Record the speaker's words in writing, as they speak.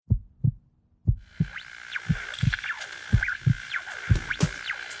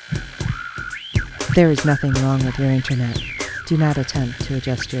There is nothing wrong with your internet. Do not attempt to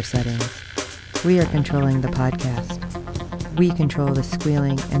adjust your settings. We are controlling the podcast. We control the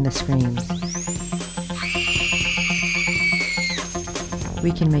squealing and the screams.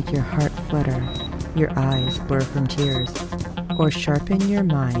 We can make your heart flutter, your eyes blur from tears, or sharpen your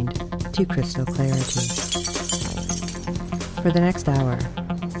mind to crystal clarity. For the next hour,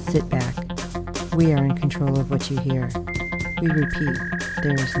 sit back. We are in control of what you hear. We repeat,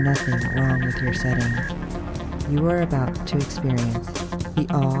 there is nothing wrong with your settings. You are about to experience the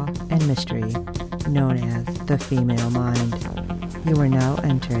awe and mystery known as the female mind. You are now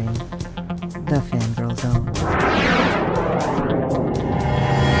entering the Fangirl Zone.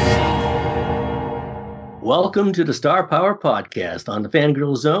 Welcome to the Star Power Podcast on the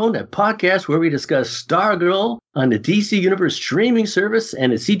Fangirl Zone, a podcast where we discuss Stargirl on the DC Universe streaming service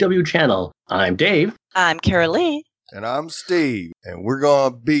and the CW channel. I'm Dave. I'm Carolee. And I'm Steve. And we're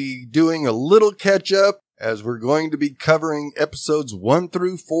going to be doing a little catch up as we're going to be covering episodes 1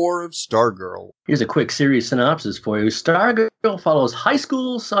 through 4 of Stargirl. Here's a quick series synopsis for you. Stargirl follows high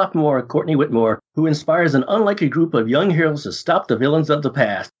school sophomore Courtney Whitmore, who inspires an unlikely group of young heroes to stop the villains of the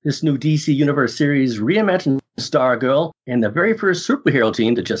past. This new DC Universe series reimagines Stargirl and the very first superhero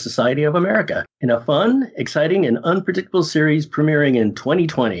team, the Justice Society of America, in a fun, exciting, and unpredictable series premiering in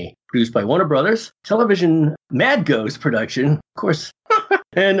 2020. Produced by Warner Brothers, television Mad Ghost production, of course,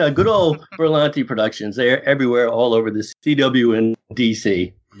 and good old Berlanti Productions. They're everywhere, all over the CW and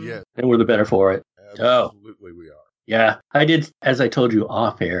DC. Yeah. And we're the better for it. Absolutely, we are. Yeah. I did, as I told you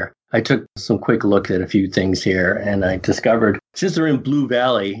off air, I took some quick look at a few things here, and I discovered, since they're in Blue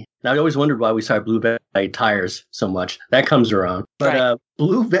Valley, and I always wondered why we saw Blue Valley tires so much. That comes around. But right.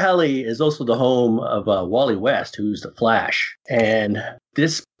 Blue Valley is also the home of Wally West, who's the Flash. And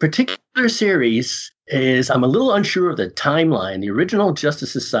this particular series is, I'm a little unsure of the timeline. The original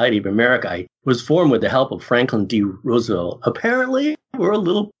Justice Society of America was formed with the help of Franklin D. Roosevelt. Apparently, we're a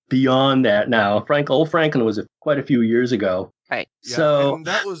little beyond that now. Old Franklin was quite a few years ago. Right. Yeah, So and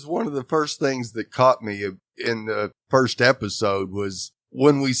that was one of the first things that caught me in the first episode was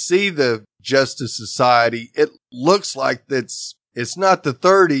when we see the Justice Society, it looks like it's not the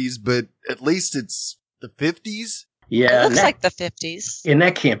 30s, but at least it's the 50s. Yeah, It looks like the 50s. And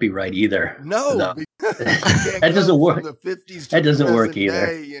that can't be right either. No. That doesn't work. From the 50s to That doesn't the work present either.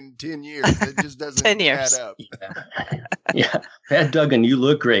 day in 10 years. It just doesn't 10 years. add up. Yeah. Pat Duggan, you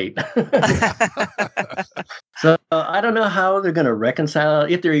look great. So I don't know how they're going to reconcile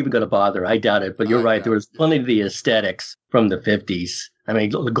it, if they're even going to bother. I doubt it, but you're right. There was plenty of the aesthetics from the 50s. I mean,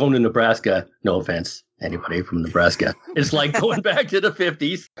 going to Nebraska, no offense, anybody from Nebraska, it's like going back to the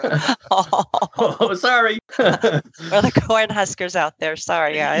 50s. Oh, sorry. We're the Cornhuskers out there.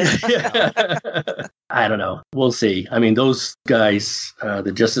 Sorry, guys. Yeah. I don't know. We'll see. I mean, those guys,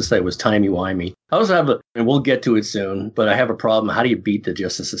 the Justice Society was timey-wimey. I also have and we'll get to it soon, but I have a problem. How do you beat the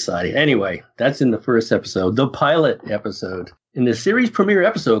Justice Society? Anyway, that's in the first episode, the pilot episode. In the series premiere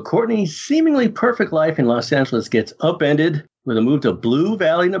episode, Courtney's seemingly perfect life in Los Angeles gets upended with a move to Blue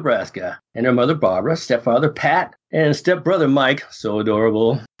Valley, Nebraska, and her mother Barbara, stepfather Pat, and stepbrother Mike, so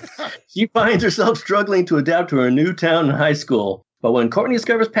adorable. She finds herself struggling to adapt to her new town and high school. But when Courtney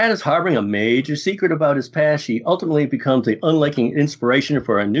discovers Pat is harboring a major secret about his past, she ultimately becomes the unlikely inspiration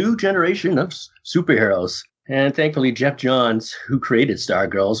for a new generation of superheroes. And thankfully, Jeff Johns, who created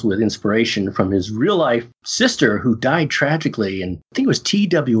Stargirls with inspiration from his real-life sister who died tragically in, I think it was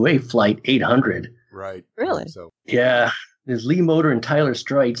TWA Flight 800. Right. Really? So. Yeah. There's Lee Moder and Tyler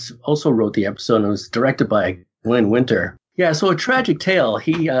Streitz also wrote the episode, and it was directed by Glenn Winter. Yeah, so a tragic tale.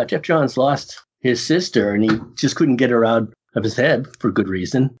 Jeff Johns lost his sister, and he just couldn't get her out of his head for good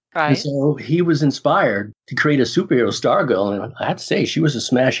reason. Right. And so he was inspired to create a superhero Stargirl, and I have to say, she was a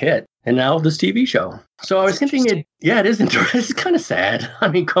smash hit. And now this TV show. So I was thinking, it is interesting. It's kind of sad. I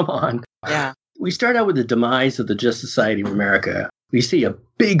mean, come on. Yeah. We start out with the demise of the Justice Society of America. We see a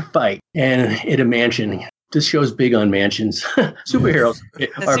big fight in a mansion. This show's big on mansions. Superheroes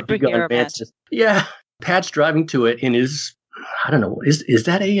are big on mansions. Yeah. Pat's driving to it in his, I don't know, is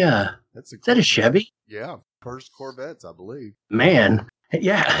that a Chevy? Yeah. First Corvettes, I believe. Man.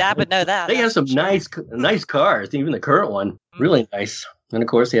 Yeah. Dad would know that. They have some nice cars. Even the current one, really nice. And of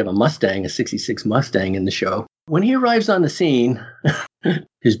course, they have a Mustang, a 66 Mustang in the show. When he arrives on the scene,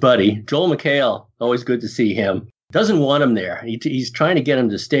 his buddy, Joel McHale, always good to see him, doesn't want him there. He's trying to get him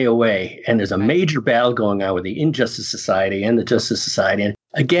to stay away. And there's a major battle going on with the Injustice Society and the Justice Society. And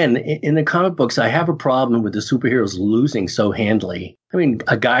again, in the comic books, I have a problem with the superheroes losing so handily. I mean,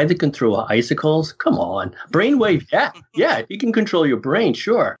 a guy that can throw icicles? Come on. Brainwave, yeah, you can control your brain,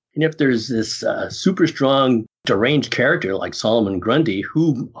 sure. And if there's this super strong, deranged character like Solomon Grundy,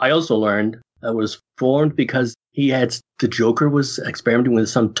 who I also learned was formed because the Joker was experimenting with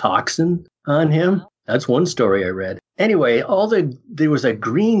some toxin on him. That's one story I read. Anyway, there was a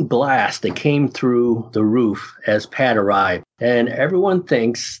green blast that came through the roof as Pat arrived. And everyone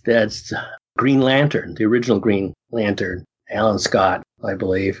thinks that's Green Lantern, the original Green Lantern, Alan Scott, I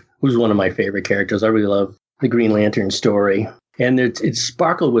believe, who's one of my favorite characters. I really love the Green Lantern story. And it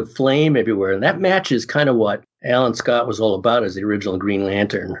sparkled with flame everywhere. And that matches kind of what Alan Scott was all about as the original Green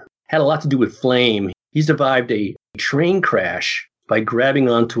Lantern. Had a lot to do with flame. He survived a train crash by grabbing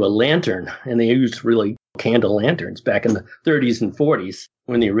onto a lantern. And they used really candle lanterns back in the 30s and 40s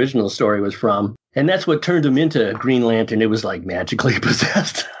when the original story was from. And that's what turned him into Green Lantern. It was like magically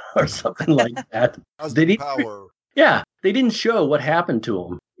possessed or something like that. Power. Yeah, they didn't show what happened to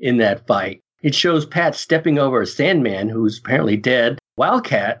him in that fight. It shows Pat stepping over a Sandman who's apparently dead.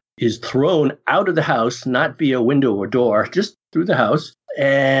 Wildcat is thrown out of the house, not via window or door, just through the house.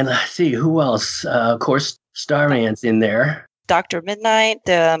 And let's see, who else? Of course, Starman's in there. Dr. Midnight,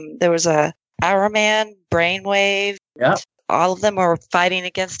 there was a Arrowman, Brainwave. Yeah. All of them were fighting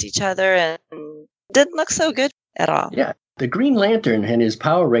against each other and didn't look so good at all. Yeah. The Green Lantern and his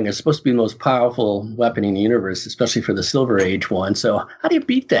power ring is supposed to be the most powerful weapon in the universe, especially for the Silver Age one. So how do you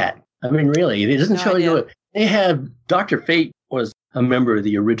beat that? I mean, really, it doesn't show you. They have Dr. Fate was a member of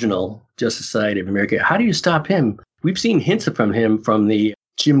the original Justice Society of America. How do you stop him? We've seen hints from him from the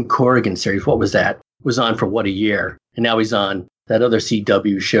Jim Corrigan series. What was that? Was on for a year. And now he's on that other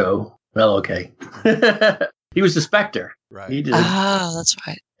CW show. Well, okay. He was the Spectre. Right. He did. Oh, that's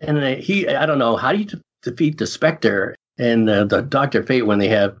right. And I don't know, how do you defeat the Spectre and the Dr. Fate when they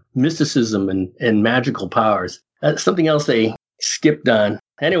have mysticism and magical powers? That's something else they skipped on.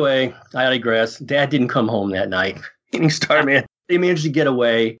 Anyway, I digress. Dad didn't come home that night. Starman. They managed to get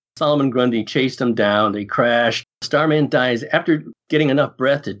away. Solomon Grundy chased them down. They crashed. Starman dies after getting enough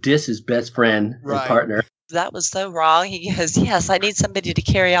breath to diss his best friend and partner. That was so wrong. He goes, yes, I need somebody to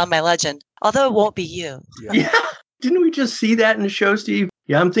carry on my legend, although it won't be you. Yeah. Didn't we just see that in the show, Steve?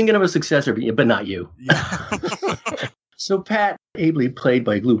 Yeah, I'm thinking of a successor, but not you. Yeah. So Pat, ably played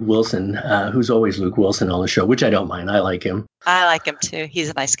by Luke Wilson, who's always Luke Wilson on the show, which I don't mind. I like him. I like him too. He's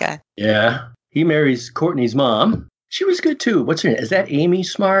a nice guy. Yeah. He marries Courtney's mom. She was good too. What's her name? Is that Amy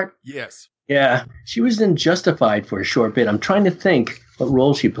Smart? Yes. Yeah. She was in Justified for a short bit. I'm trying to think what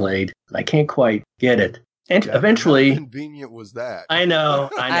role she played. I can't quite get it. And eventually, how convenient was that? I know.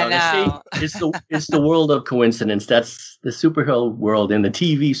 See, it's the world of coincidence. That's the superhero world, and the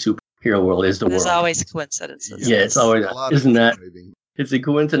TV superhero world is the world. There's always coincidences. Yeah, it's always, isn't that? Maybe. It's a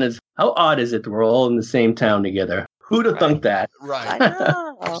coincidence. How odd is it that we're all in the same town together? Who'd have thunk that? Right. I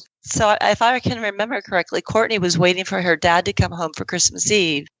know. So if I can remember correctly, Courtney was waiting for her dad to come home for Christmas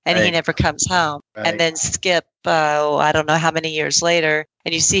Eve, and he never comes home. Right. And then skip, I don't know how many years later,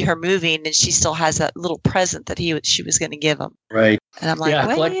 and you see her moving, and she still has that little present that she was going to give him. Right. And I'm like,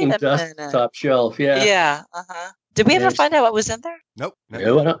 wait collecting dust top shelf. Yeah. Yeah. Uh-huh. Did we ever find out what was in there? Nope.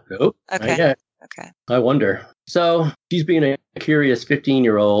 Nope. Okay. Okay. I wonder. So she's being a curious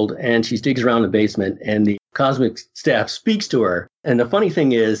 15-year-old, and she digs around the basement, and the cosmic staff speaks to her. And the funny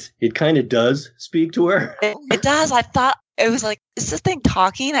thing is, it kind of does speak to her. It does. I thought it was like, is this thing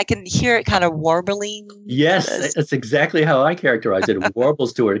talking? I can hear it kind of warbling. Yes, that's exactly how I characterize it. It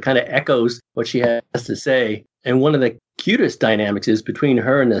warbles to her. It kind of echoes what she has to say. And one of the cutest dynamics is between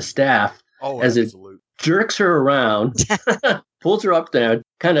her and the staff as it jerks her around, pulls her up there,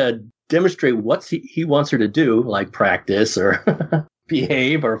 kind of demonstrate what he wants her to do, like practice or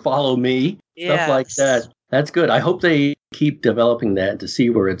behave or follow me, stuff like that. That's good. I hope they keep developing that to see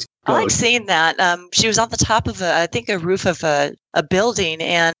where it's going. I like seeing that. She was on the top of a roof of a building,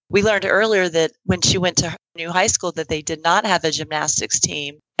 and we learned earlier that when she went to her new high school that they did not have a gymnastics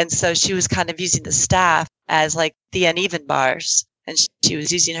team, and so she was kind of using the staff as like the uneven bars, and she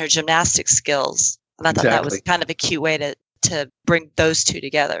was using her gymnastics skills. And I thought that was kind of a cute way to bring those two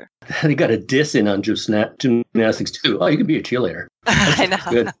together. They got a diss in on gymnastics too. Oh, you can be a cheerleader. I know.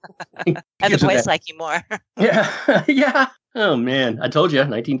 Good. And the boys like you more. Yeah. Yeah. Oh, man. I told you,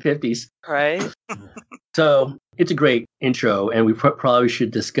 1950s. Right. So it's a great intro, and we probably should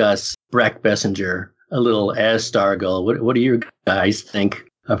discuss Breck Bessinger a little as Stargirl. What do you guys think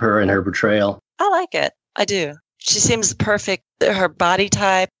of her and her portrayal? I like it. I do. She seems perfect. Her body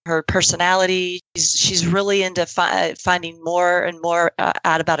type, her personality. She's really into finding more and more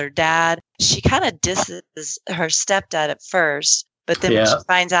out about her dad. She kind of disses her stepdad at first, but then when she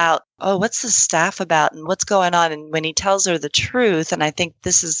finds out, what's the staff about and what's going on? And when he tells her the truth, and I think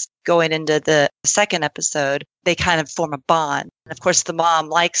this is going into the second episode, they kind of form a bond. And of course, the mom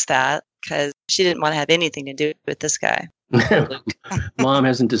likes that. because she didn't want to have anything to do with this guy. Mom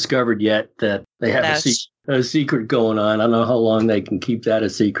hasn't discovered yet that they have a secret going on. I don't know how long they can keep that a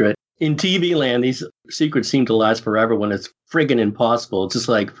secret. In TV land, these secrets seem to last forever when it's friggin' impossible. It's just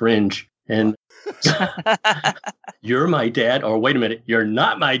like Fringe. And you're my dad, or wait a minute, you're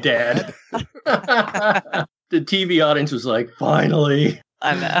not my dad. The TV audience was like, finally.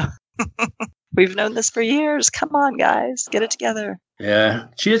 I know. We've known this for years. Come on, guys. Get it together. Yeah,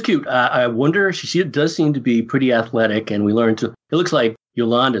 she is cute. I wonder, she does seem to be pretty athletic, and we learned to, it looks like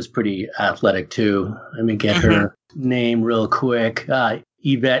Yolanda's pretty athletic too. Let me get her name real quick.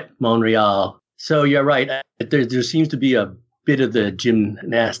 Yvette Monreal. So you're right. There seems to be a bit of the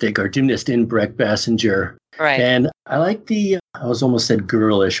gymnast in Breck Bassinger. Right. And I like I was almost said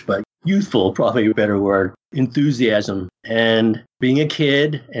girlish, but youthful, probably a better word, enthusiasm. And being a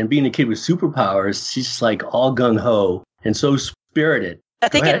kid with superpowers, she's just like all gung-ho and so spirited. I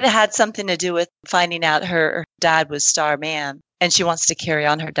think it had something to do with finding out her dad was Starman, and she wants to carry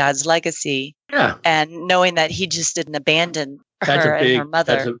on her dad's legacy. Yeah. And knowing that he just didn't abandon her and her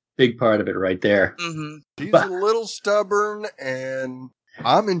mother. That's a big part of it right there. Mm-hmm. She's a little stubborn, and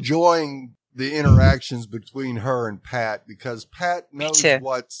I'm enjoying the interactions between her and Pat, because Pat knows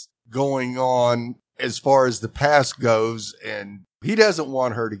what's going on as far as the past goes, and he doesn't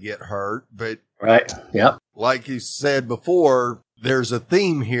want her to get hurt. But right, yep. Like you said before, there's a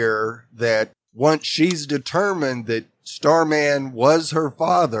theme here that once she's determined that Starman was her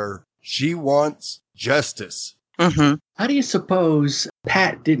father, she wants justice. Mm-hmm. How do you suppose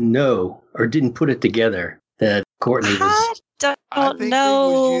Pat didn't know or didn't put it together that Courtney was? I think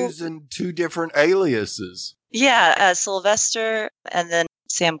know. He was using two different aliases. Yeah, Sylvester and then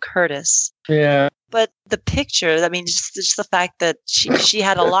Sam Curtis. Yeah. But the picture, I mean, just the fact that she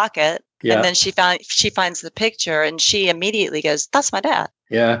had a locket, and then she finds the picture, and she immediately goes, "That's my dad."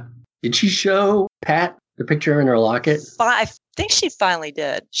 Yeah. Did she show Pat the picture in her locket? I think she finally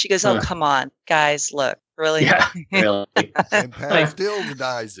did. She goes, "Oh, come on, guys, look, really?" Yeah, really. And Pat still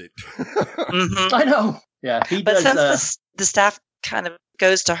denies it. Mm-hmm. I know. Yeah, he but does. But since the staff kind of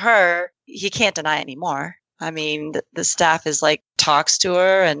goes to her, he can't deny anymore. I mean, the staff is like talks to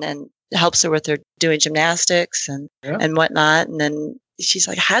her and helps her with her doing gymnastics and whatnot. And then she's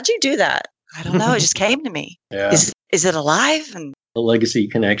like, "How'd you do that?" "I don't know. It just came to me." Yeah. Is it alive? And the legacy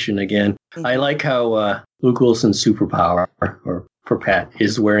connection again. Mm-hmm. I like how Luke Wilson's superpower, or for Pat,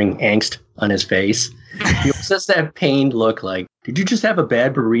 is wearing angst on his face. He says that pained look like, did you just have a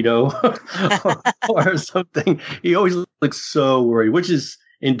bad burrito or something? He always looks so worried, which is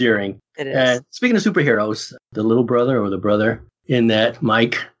endearing. It is. Speaking of superheroes, the little brother or the brother in that,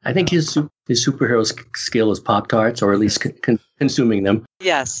 Mike, I think his superhero skill is Pop-Tarts, or at least consuming them.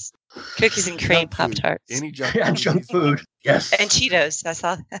 Yes. Cookies and cream Pop-Tarts. Any junk food. Yes. And Cheetos. I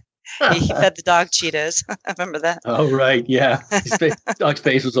saw that. He fed the dog Cheetos. I remember that. Oh, right. Yeah. His dog's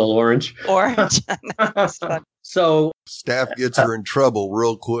face was all orange. Orange. That's fun. So staff gets her in trouble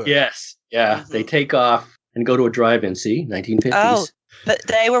real quick. Yes. Yeah. Mm-hmm. They take off and go to a drive-in. See, 1950s. Oh, but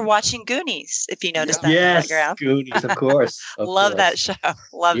they were watching Goonies, if you noticed that. Yes, in the background. Goonies, of course. Love that show.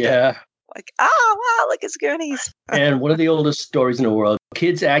 Loved it. Like, oh, wow, look, it's Goonies. And one of the oldest stories in the world.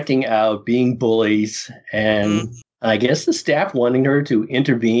 Kids acting out, being bullies, and I guess the staff wanting her to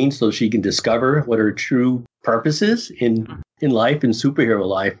intervene so she can discover what her true purpose is in life, in superhero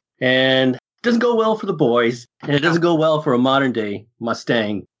life. And it doesn't go well for the boys, and it doesn't go well for a modern-day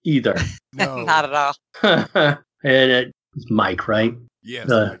Mustang either. No. Not at all. And it's Mike, right? Yes.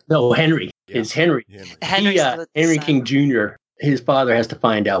 No, Henry. Yeah. It's Henry. Henry King Jr., his father has to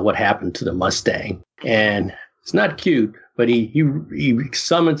find out what happened to the Mustang. And it's not cute, but he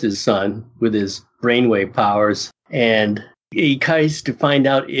summons his son with his brainwave powers, and he tries to find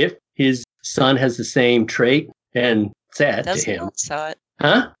out if his son has the same trait, and sad to him.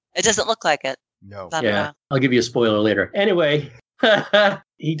 Huh? It doesn't look like it. No. Yeah, I'll give you a spoiler later. Anyway,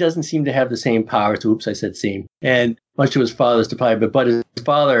 he doesn't seem to have the same powers. Oops, I said seem. And much to his father's deprived, but his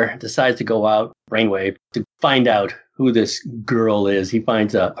father decides to go out, brainwave, to find out who this girl is. He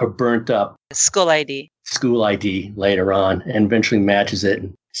finds a burnt up school ID later on, and eventually matches it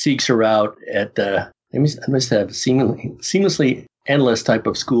and seeks her out at the, they must have seamlessly endless type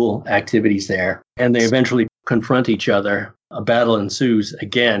of school activities there. And they eventually confront each other. A battle ensues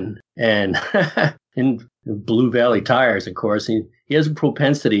again. And in Blue Valley Tires, of course, he has a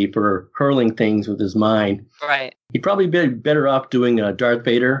propensity for hurling things with his mind. Right. He'd probably be better off doing a Darth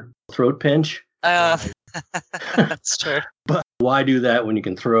Vader throat pinch. That's true. But why do that when you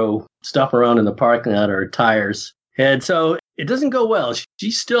can throw stuff around in the parking lot or tires? And so it doesn't go well.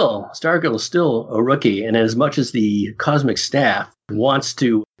 Stargirl is still a rookie. And as much as the cosmic staff wants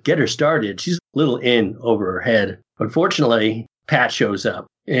to get her started. She's a little in over her head. Unfortunately, Pat shows up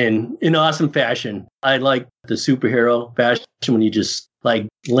in awesome fashion. I like the superhero fashion when you just like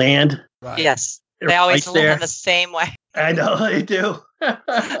land. Right. Yes. They always right there. land the same way. I know they do.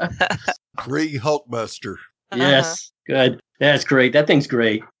 Pre-Hulkbuster. Yes. Good. That's great. That thing's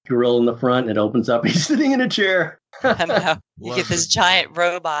great. Gorilla in the front, it opens up. He's sitting in a chair. I know. You Love get this it. giant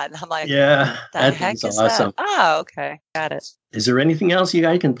robot, and I'm like, Yeah. the That heck thing's is awesome. that? Oh, okay. Got it. Is there anything else you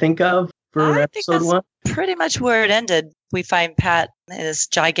guys can think of for I think episode that's 1? pretty much where it ended. We find Pat in this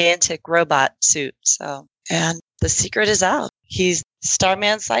gigantic robot suit. So, and the secret is out. He's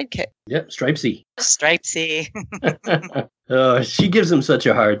Starman's sidekick. Yep, Stripesy. Stripesy. She gives him such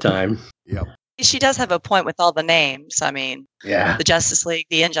a hard time. Yep. She does have a point with all the names. I mean, Yeah. the Justice League,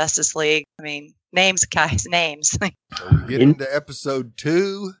 the Injustice League. I mean, names, guys, names. So we get into episode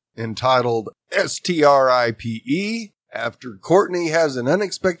 2 entitled S.T.R.I.P.E. After Courtney has an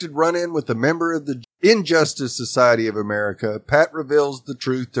unexpected run-in with a member of the Injustice Society of America, Pat reveals the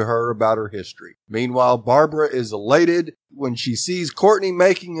truth to her about her history. Meanwhile, Barbara is elated when she sees Courtney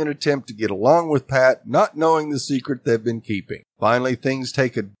making an attempt to get along with Pat, not knowing the secret they've been keeping. Finally, things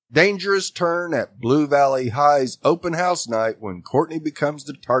take a dangerous turn at Blue Valley High's open house night when Courtney becomes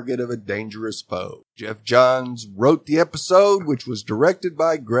the target of a dangerous foe. Jeff Johns wrote the episode, which was directed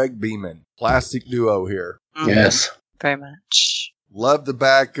by Greg Beeman. Classic duo here. Yes. Very much. Love the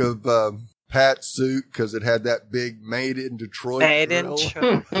back of Pat's suit because it had that big Made in Detroit Made in grill.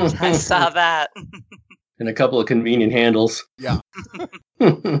 Detroit. I saw that. And a couple of convenient handles. Yeah.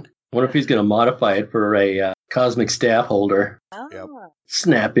 Wonder if he's going to modify it for a cosmic staff holder. Oh. Yep.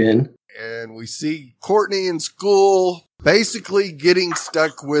 Snap in. And we see Courtney in school basically getting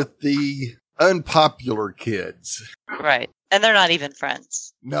stuck with the unpopular kids. Right. And they're not even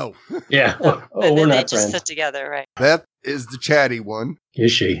friends. No. Yeah. Oh, And we're then they not just friends. sit together, right? Beth is the chatty one.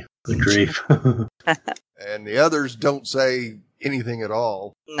 Is she? Good grief. And the others don't say anything at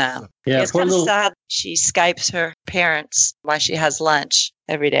all. No. Yeah, It's poor kind of little. sad. She Skypes her parents while she has lunch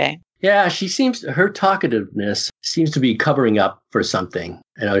every day. Yeah, her talkativeness seems to be covering up for something.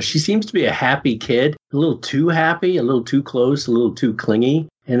 You know, she seems to be a happy kid, a little too happy, a little too close, a little too clingy.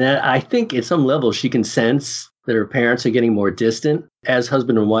 And that I think at some level she can sense that her parents are getting more distant as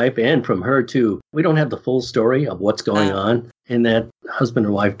husband and wife, and from her too. We don't have the full story of what's going on in that husband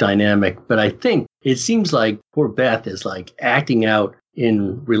and wife dynamic, but I think it seems like poor Beth is like acting out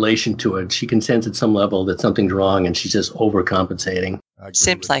in relation to it. She can sense at some level that something's wrong and she's just overcompensating. I agree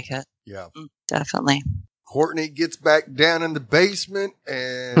Seems with like it. Yeah. Definitely. Courtney gets back down in the basement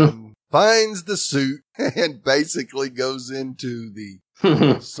and finds the suit and basically goes into the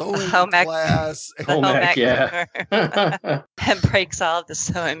sewing Home ec- class. Home ec, yeah. corner and breaks all of the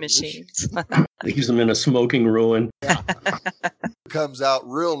sewing machines. Leaves them in a smoking ruin. Comes out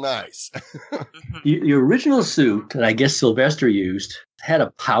real nice. The original suit that I guess Sylvester used had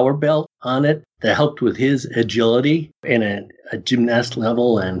a power belt on it that helped with his agility and a gymnast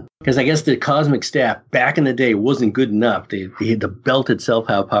level. And because I guess the cosmic staff back in the day wasn't good enough. The belt itself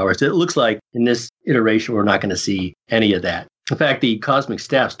had power. So it looks like in this iteration, we're not going to see any of that. In fact, the cosmic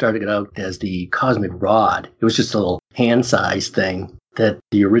staff started out as the cosmic rod. It was just a little hand-sized thing that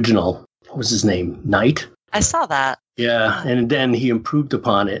the original, what was his name, Knight? I saw that. Yeah, and then he improved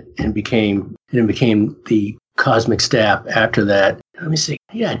upon it and became the cosmic staff after that. Let me see.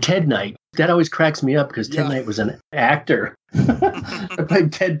 Yeah, Ted Knight. That always cracks me up because Ted Knight was an actor. I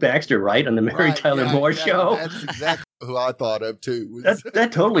played Ted Baxter, right, on the Mary Tyler Moore show. That's exactly who I thought of, too.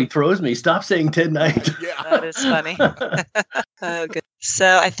 That totally throws me. Stop saying Ted Knight. Yeah. That is funny. Oh, good.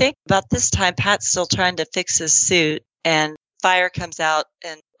 So I think about this time, Pat's still trying to fix his suit, and fire comes out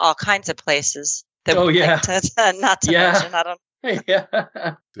in all kinds of places. That Oh, we yeah. like to, not to mention. I don't. Yeah.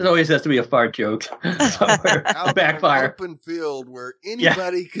 There always has to be a fart joke somewhere. Out in Backfire. an open field where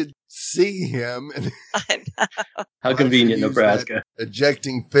anybody could see him. And I know. How convenient, use Nebraska. that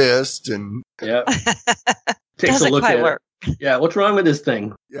ejecting fist and Yeah. Takes Doesn't a look quite at work. it. Yeah, what's wrong with this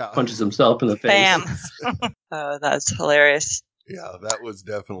thing? yeah. Punches himself in the face. Bam. Oh, that's hilarious. Yeah, that was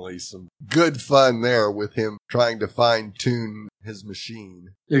definitely some good fun there with him trying to fine tune his machine.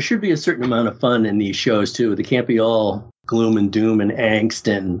 There should be a certain amount of fun in these shows, too. They can't be all gloom and doom and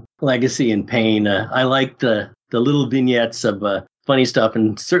angst and legacy and pain. I like the little vignettes of funny stuff,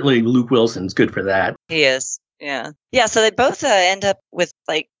 and certainly Luke Wilson's good for that. He is. Yeah. Yeah. So they both end up with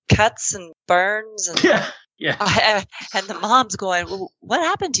like cuts and burns and. Yeah. And the mom's going, well, what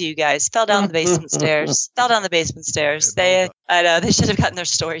happened to you guys? Fell down the basement stairs. Fell down the basement stairs. I know, they should have gotten their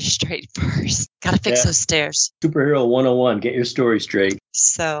story straight first. Got to fix those stairs. Superhero 101, get your story straight.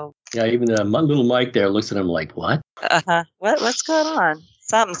 So. Yeah, even little Mike there looks at him like, what? What's going on?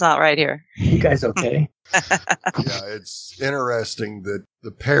 Something's not right here. You guys okay? Yeah, it's interesting that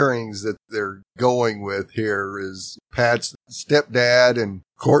the pairings that they're going with here is Pat's stepdad and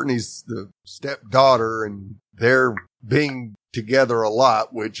Courtney's the stepdaughter, and they're being together a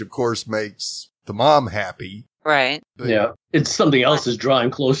lot, which of course makes the mom happy. Right. But, Yeah. It's something else is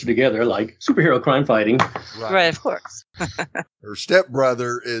drawing closer together, like superhero crime fighting. Right, of course. Her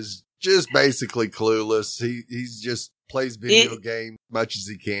stepbrother is just basically clueless. He's just plays video games much as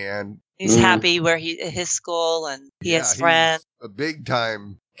he can. He's happy where his school, and he has friends. A big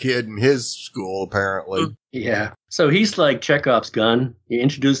time kid in his school, apparently. Yeah. So he's like Chekhov's gun. You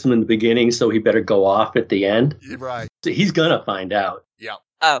introduced him in the beginning, so he better go off at the end. Right. So he's gonna find out. Yeah.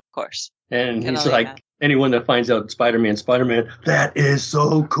 Oh, of course. And he's like, anyone that finds out Spider-Man, that is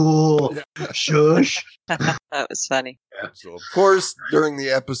so cool. Yeah. Shush. That was funny. Yeah. So, of course, during the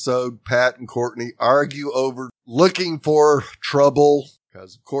episode, Pat and Courtney argue over looking for trouble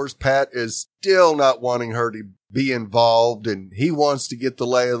because, of course, Pat is still not wanting her to be involved, and he wants to get the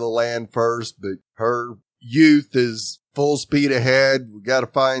lay of the land first, but her youth is full speed ahead. We got to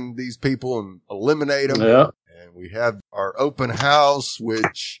find these people and eliminate them. Yeah. And we have our open house,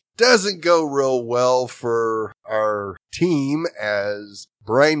 which doesn't go real well for our team as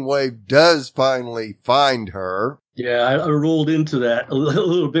Brainwave does finally find her. Yeah, I rolled into that a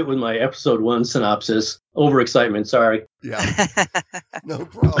little bit with my episode 1 synopsis. Overexcitement, sorry. Yeah, no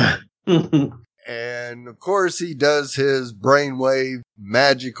problem. And of course he does his brainwave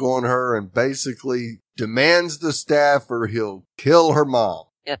magic on her and basically demands the staff or he'll kill her mom.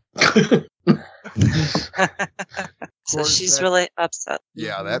 Yep. So she's really upset.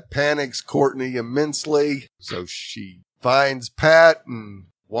 Yeah, that panics Courtney immensely. So she finds Pat and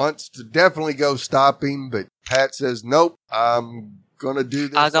wants to definitely go stop him, but Pat says, nope, I'm going to do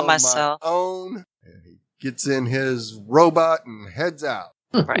this I'll go on myself. my own. And he gets in his robot and heads out.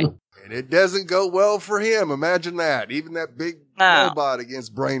 Right. And it doesn't go well for him. Imagine that. Even that big robot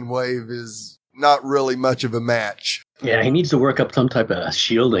against Brainwave is not really much of a match. Yeah, he needs to work up some type of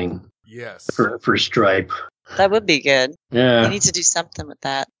shielding. Yes. For S.T.R.I.P.E. That would be good. Yeah. You need to do something with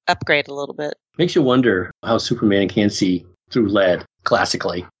that. Upgrade a little bit. Makes you wonder how Superman can't see through lead,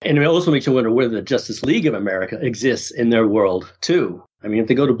 classically. And it also makes you wonder whether the Justice League of America exists in their world, too. I mean, if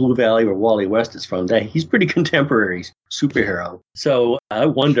they go to Blue Valley, where Wally West is from, he's pretty contemporary superhero. So I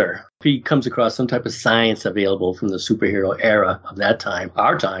wonder if he comes across some type of science available from the superhero era of that time,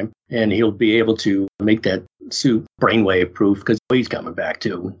 our time, and he'll be able to make that suit brainwave proof because he's coming back,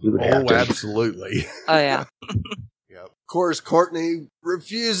 too. He would have to. Absolutely. Oh, yeah. Yep. Of course, Courtney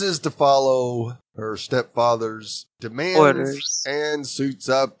refuses to follow her stepfather's demands orders and suits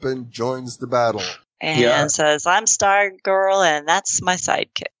up and joins the battle. And says, I'm Stargirl, and that's my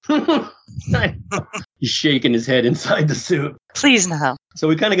sidekick. He's shaking his head inside the suit. Please no. So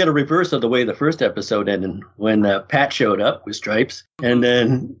we kind of got a reverse of the way the first episode ended when Pat showed up with Stripes and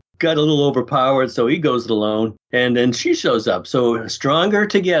then got a little overpowered, so he goes it alone. And then she shows up. So stronger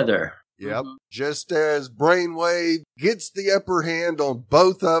together. Yep. Just as Brainwave gets the upper hand on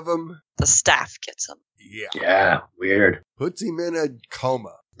both of them, the staff gets him. Yeah, weird. Puts him in a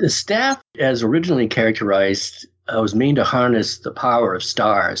coma. The staff, as originally characterized, was made to harness the power of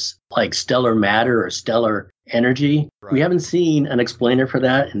stars, like stellar matter or stellar energy. Right. We haven't seen an explainer for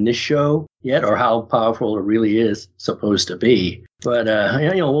that in this show yet, or how powerful it really is supposed to be. But,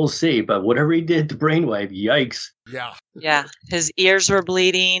 we'll see. But whatever he did to Brainwave, yikes. Yeah. Yeah, his ears were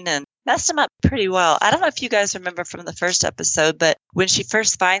bleeding and messed him up pretty well. I don't know if you guys remember from the first episode, but when she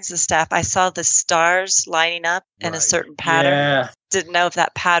first finds the staff, I saw the stars lining up in a certain pattern. Yeah. Didn't know if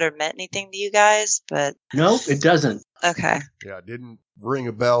that pattern meant anything to you guys, but... Nope, it doesn't. Okay. Yeah, it didn't ring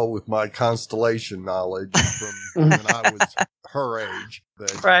a bell with my constellation knowledge from when I was her age.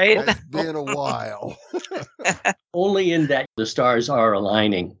 But right. It's been a while. Only in that the stars are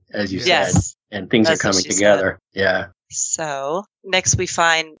aligning, as you said, and things are coming together. Said. Yeah. So next we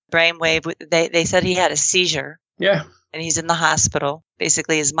find Brainwave. They said he had a seizure. Yeah. And he's in the hospital.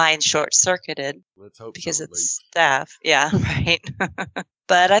 Basically, his mind's short-circuited. Let's hope because so, it's staff. Yeah, right.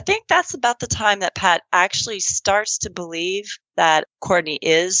 But I think that's about the time that Pat actually starts to believe that Courtney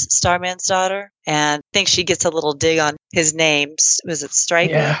is Starman's daughter, and I think she gets a little dig on his name. Was it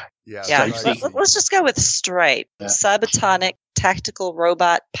S.T.R.I.P.E? Yeah. Let's just go with S.T.R.I.P.E. Yeah. Subatomic Tactical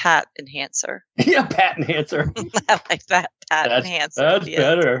Robot Pat Enhancer. Yeah, Pat Enhancer. I like that. Pat Enhancer. That's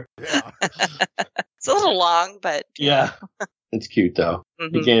better. Yeah. It's a little long, but... Yeah. It's cute, though.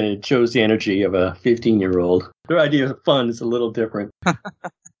 Mm-hmm. Again, it shows the energy of a 15-year-old. Their idea of fun is a little different.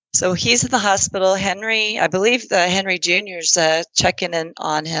 So he's in the hospital. Henry, I believe Henry Jr.'s checking in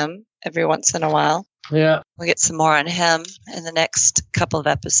on him every once in a while. Yeah. We'll get some more on him in the next couple of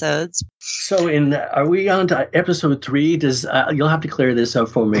episodes. So are we on to episode 3? Does you'll have to clear this up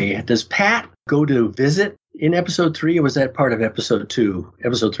for me. Does Pat go to visit in episode 3, or was that part of episode 2?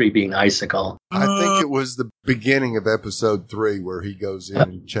 Episode 3 being Icicle. I think it was the beginning of episode 3 where he goes in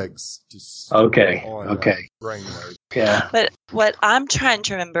and checks. Okay. Brainwave. Yeah. But what I'm trying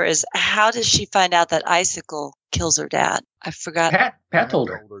to remember is, how does she find out that Icicle kills her dad? I forgot. Pat told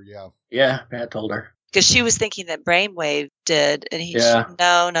her. Yeah. Yeah, Pat told her. Because she was thinking that Brainwave did, and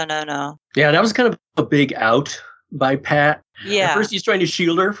no. Yeah, that was kind of a big out by Pat. Yeah. At first, he's trying to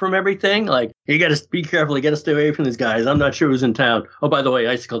shield her from everything. Like, you got to be careful. You got to stay away from these guys. I'm not sure who's in town. Oh, by the way,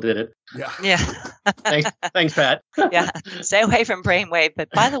 Icicle did it. Yeah. Thanks, Pat. Yeah. Stay away from Brainwave. But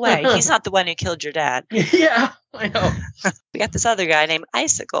by the way, he's not the one who killed your dad. Yeah, I know. We got this other guy named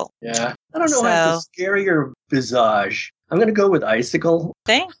Icicle. Yeah. I don't know how to scarier visage. I'm going to go with Icicle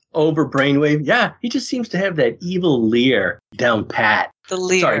over Brainwave. Yeah, he just seems to have that evil leer down pat. The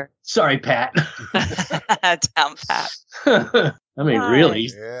leer. Sorry, Pat. Down pat. I mean, really.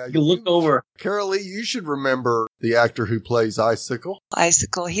 Yeah, you look over. Carolee, you should remember the actor who plays Icicle.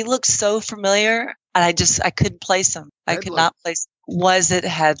 Icicle. He looks so familiar, and I couldn't place him. I could not place him. Was it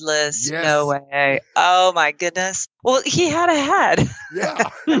Headless? Yes. No way. Oh, my goodness. Well, he had a head. Yeah.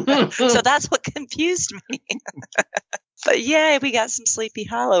 So that's what confused me. But yay, we got some Sleepy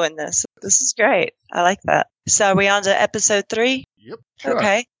Hollow in this. This is great. I like that. So are we on to episode 3? Yep. Sure.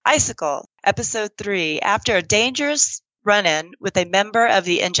 Okay. Icicle, episode 3. After a dangerous run-in with a member of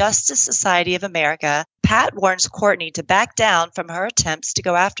the Injustice Society of America, Pat warns Courtney to back down from her attempts to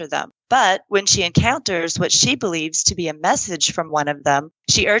go after them. But when she encounters what she believes to be a message from one of them,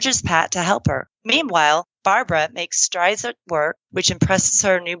 she urges Pat to help her. Meanwhile, Barbara makes strides at work, which impresses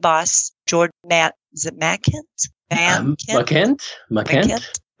her new boss, Jordan McKent?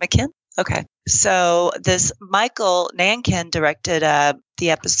 McKent? Okay. So this Michael Nankin directed the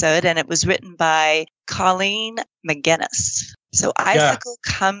episode, and it was written by Colleen McGinnis. So Icicle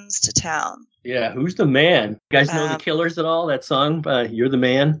comes to town. Yeah, who's the man? You guys know the Killers at all? That song, You're the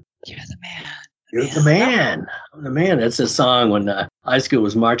Man? You're the man. You're the man. I'm the man. That's a song when Icicle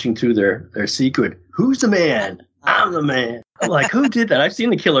was marching through their secret. Who's the man? I'm the man. I'm like, who did that? I've seen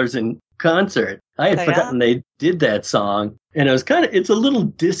the Killers in concert. I had forgotten they did that song. And it was it's a little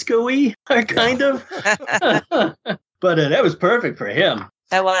disco-y, kind of. But that was perfect for him.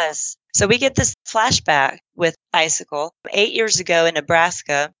 That was. So we get this flashback with Icicle. 8 years ago in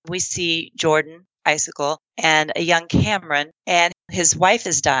Nebraska, we see Jordan, Icicle, and a young Cameron, and his wife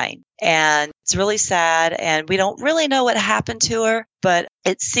is dying. And it's really sad, and we don't really know what happened to her, but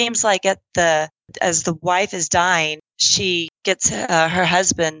it seems like as the wife is dying, she gets her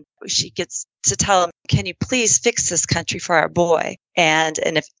husband, she gets to tell him, can you please fix this country for our boy? And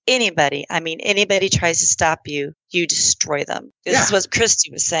if anybody tries to stop you, you destroy them. This is what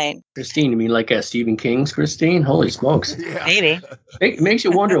Christy was saying. Christine, you mean like Stephen King's Christine? Holy smokes. Yeah. Maybe. It makes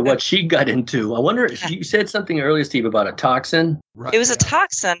you wonder what she got into. I wonder if you said something earlier, Steve, about a toxin. Right. It was a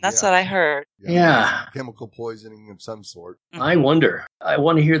toxin. That's what I heard. Yeah. Chemical poisoning of some sort. I wonder. I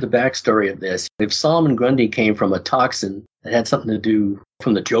want to hear the backstory of this. If Solomon Grundy came from a toxin that had something to do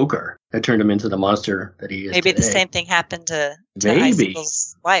from the Joker that turned him into the monster that he is Maybe today. the same thing happened to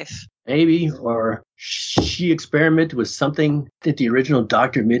Icicle's wife. Maybe. Or she experimented with something that the original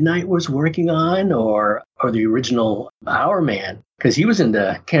Dr. Midnight was working on, or the original Hour Man, because he was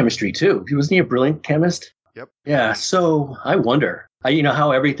into chemistry too. Wasn't he a brilliant chemist? Yep. Yeah, so I wonder.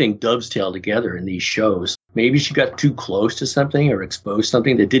 How everything dovetailed together in these shows. Maybe she got too close to something or exposed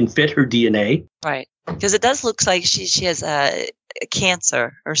something that didn't fit her DNA. Right. Because it does look like she has a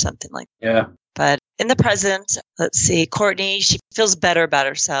cancer or something like that. Yeah. But in the present, let's see, Courtney, she feels better about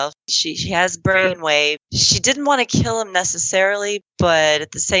herself. She has brainwave. She didn't want to kill him necessarily, but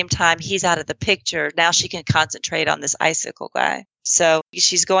at the same time, he's out of the picture. Now she can concentrate on this Icicle guy. So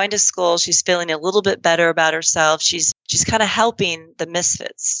she's going to school. She's feeling a little bit better about herself. She's kind of helping the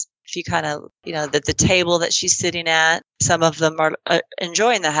misfits. If you kind of, the table that she's sitting at, some of them are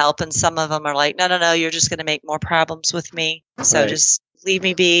enjoying the help, and some of them are like, no, you're just going to make more problems with me. So just leave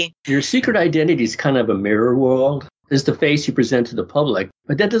me be. Your secret identity is kind of a mirror world. It's the face you present to the public,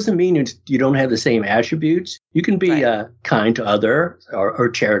 but that doesn't mean you don't have the same attributes. You can be kind to others or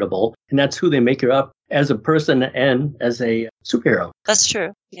charitable, and that's who they make you up as a person and as a superhero. That's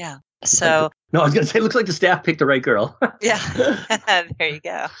true. Yeah. So. No, I was going to say, it looks like the staff picked the right girl. Yeah. There you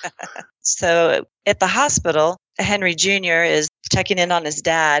go. So at the hospital, Henry Jr. is checking in on his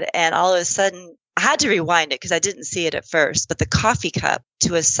dad, and all of a sudden, I had to rewind it because I didn't see it at first, but the coffee cup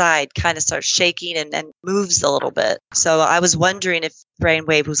to his side kind of starts shaking and moves a little bit. So I was wondering if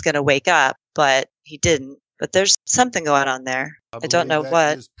Brainwave was going to wake up, but he didn't. But there's something going on there. I don't know that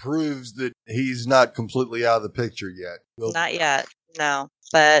what. just proves that he's not completely out of the picture yet. Not yet, no.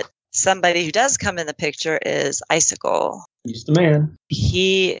 But somebody who does come in the picture is Icicle. He's the man.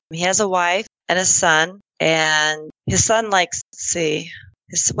 He has a wife and a son, and his son likes, let's see,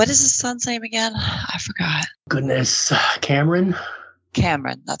 what is his son's name again? I forgot. Goodness, Cameron?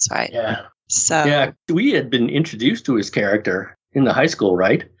 Cameron, that's right. Yeah. So yeah, we had been introduced to his character in the high school,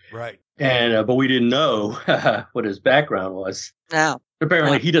 right? Right. And but we didn't know what his background was. No.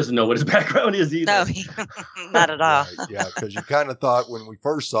 Apparently, he doesn't know what his background is either. No, not at all. Right, yeah, because you kind of thought when we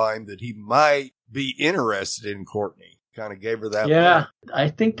first saw him that he might be interested in Courtney. Kind of gave her that. Yeah, look. I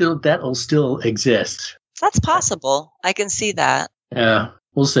think that'll still exist. That's possible. I can see that. Yeah,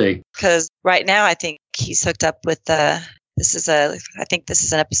 we'll see. Because right now, I think he's hooked up with I think this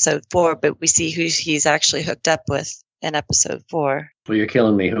is in episode 4, but we see who he's actually hooked up with in episode 4. Well, you're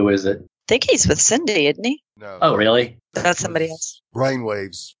killing me. Who is it? I think he's with Cindy, isn't he? No. Oh, really? That's somebody else.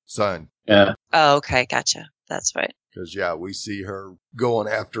 Brainwave's son. Yeah. Oh, okay. Gotcha. That's right. Because, yeah, we see her going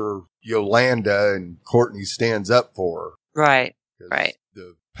after Yolanda and Courtney stands up for her. Right. Right.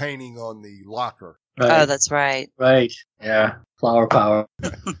 The painting on the locker. Right. Oh, that's right. Right. Yeah. Flower power.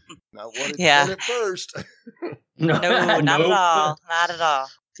 Not what it Yeah. said at first. No, not at all. Not at all.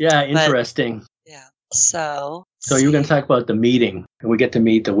 Yeah, interesting. Yeah. So you were going to talk about the meeting, and we get to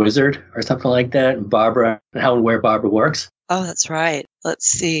meet the wizard or something like that, and Barbara, and how and where Barbara works. Oh, that's right. Let's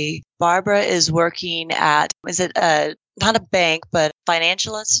see. Barbara is working at, is it not a bank, but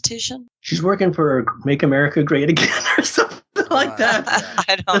financial institution? She's working for Make America Great Again or something like that. Yeah.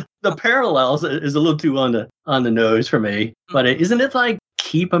 I don't. The parallels is a little too on the nose for me. But isn't it like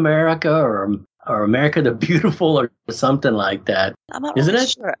Keep America or America the Beautiful or something like that? I'm not Isn't really it?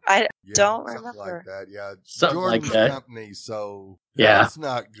 sure. I don't something remember. like that, yeah. It's Something like Jordan's that. company, so Yeah. that's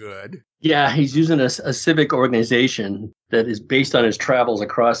not good. Yeah, he's using a civic organization that is based on his travels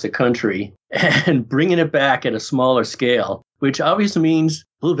across the country and bringing it back at a smaller scale, which obviously means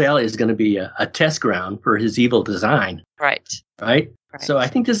Blue Valley is going to be a test ground for his evil design. Right. Right? So I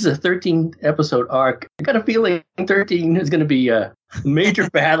think this is a 13-episode arc. I got a feeling 13 is going to be a major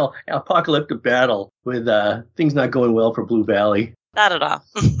battle, apocalyptic battle with things not going well for Blue Valley. Not at all.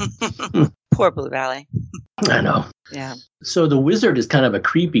 Poor Blue Valley. I know. Yeah. So the wizard is kind of a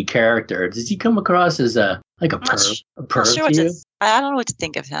creepy character. Does he come across as a perv? A perv Sure to you? I don't know what to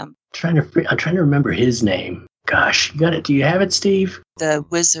think of him. I'm trying to remember his name. Gosh, you got it. Do you have it, Steve? The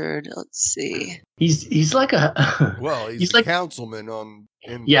wizard. Let's see. He's like a Well, he's he's a like councilman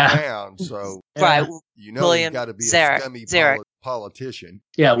in Yeah. town, so Right. you know William he's got to be Zarek. a scummy Zarek. politician.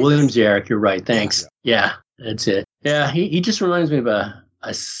 Yeah, William Zarek. You're right. Thanks. Yeah, that's it. Yeah, he just reminds me of a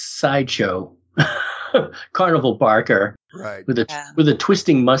sideshow carnival barker Right. with a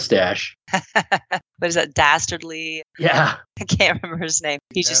twisting mustache. What is that? Dastardly. Yeah, I can't remember his name.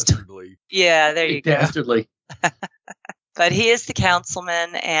 He just. Dastardly. Yeah, there you go. dastardly. But he is the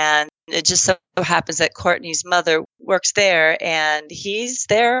councilman, and it just so happens that Courtney's mother works there, and he's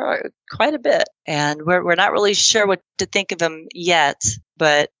there quite a bit. And we're not really sure what to think of him yet,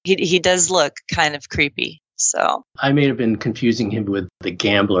 but he does look kind of creepy. So I may have been confusing him with the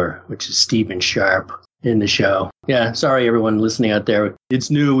gambler, which is Stephen Sharp in the show. Yeah, sorry everyone listening out there. It's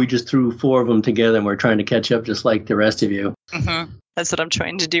new. We just threw 4 of them together, and we're trying to catch up just like the rest of you. mm-hmm. That's what I'm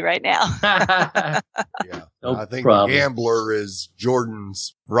trying to do right now. Yeah. No I think problem. the gambler is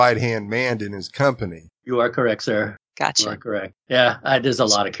Jordan's right-hand man in his company. You are correct, sir. You Gotcha. are correct. Yeah, there's a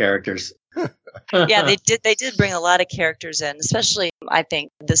lot of characters. Yeah, they did bring a lot of characters in, especially I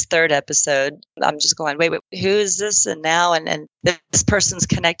think this 3rd episode. I'm just going, wait, who is this? And now and this person's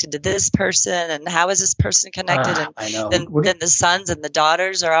connected to this person, and how is this person connected? And I know. then the sons and the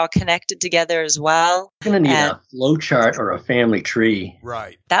daughters are all connected together as well. We're going to need a flow chart or a family tree.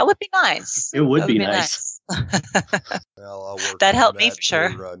 Right. That would be nice. It would That be nice. Well, I'll work That on helped me for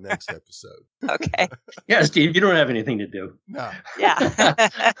sure. next episode. Okay. Yeah, Steve, you don't have anything to do. No.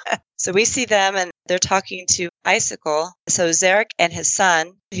 Yeah. So we see them and they're talking to Icicle. So Zarek and his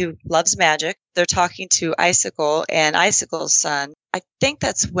son, who loves magic, they're talking to Icicle and Icicle's son. I think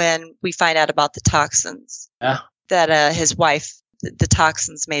that's when we find out about the toxins. Yeah. That his wife, the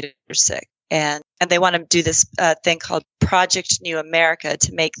toxins made her sick. And they want to do this thing called Project New America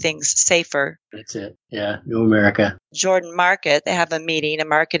to make things safer. That's it. Yeah, New America. Jordan Market, they have a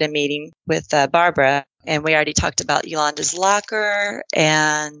marketing meeting with Barbara. And we already talked about Yolanda's locker.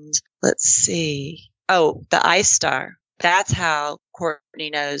 And let's see. Oh, the ice star. That's how Courtney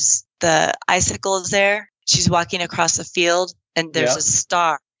knows the icicle is there. She's walking across the field and there's a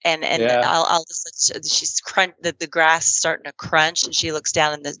star. And all of a sudden she's the grass is starting to crunch and she looks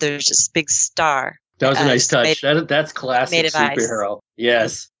down and there's this big star. That was a nice touch. Made, that's classic made of superhero. ice.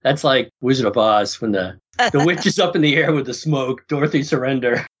 Yes. That's like Wizard of Oz when the witch is up in the air with the smoke. Dorothy,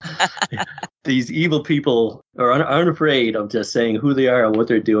 surrender. These evil people are unafraid of just saying who they are and what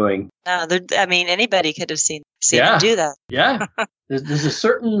they're doing. No, anybody could have seen them do that. Yeah. There's a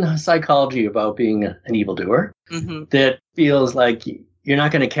certain psychology about being an evildoer that feels like you're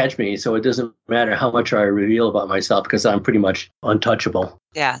not going to catch me, so it doesn't matter how much I reveal about myself because I'm pretty much untouchable.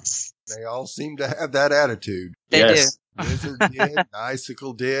 Yes. They all seem to have that attitude. They do. Wizard did,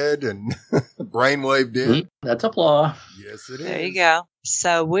 Icicle did, and Brainwave did. That's a flaw. Yes, it is. There you go.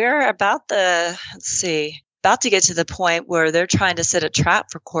 So we're about to get to the point where they're trying to set a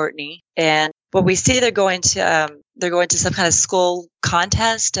trap for Courtney. And what we see, they're going to some kind of school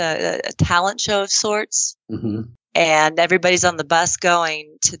contest, a talent show of sorts. Mm-hmm. And everybody's on the bus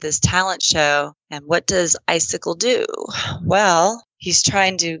going to this talent show. And what does Icicle do? Well, he's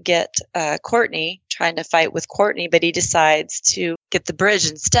trying to get trying to fight with Courtney, but he decides to get the bridge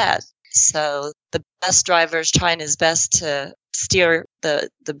instead. So the bus driver's trying his best to steer the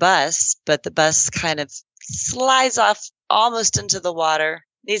bus, but the bus kind of slides off almost into the water,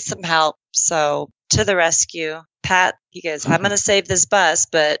 needs some help. So to the rescue, Pat, he goes, I'm going to save this bus,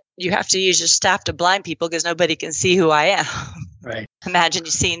 but you have to use your staff to blind people because nobody can see who I am. Right. Imagine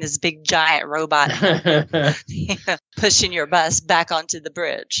you seeing this big giant robot pushing your bus back onto the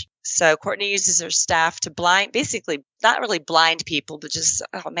bridge. So Courtney uses her staff to basically not really blind people, but just,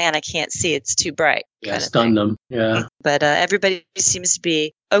 oh man, I can't see. It's too bright. Yeah, stun them. Yeah. But everybody seems to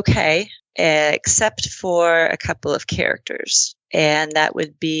be okay, except for a couple of characters. And that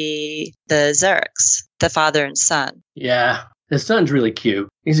would be the Zerks, the father and son. Yeah. His son's really cute.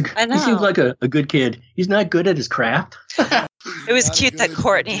 He seems like a good kid. He's not good at his craft. It was cute that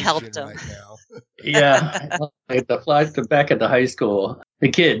Courtney helped him. Right now. Yeah. Like the back at the high school, the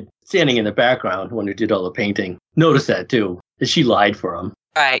kid standing in the background when he did all the painting. Notice that too. That she lied for him.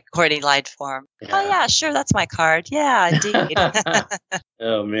 Right. Courtney lied for him. Yeah. Oh, yeah, sure. That's my card. Yeah, indeed.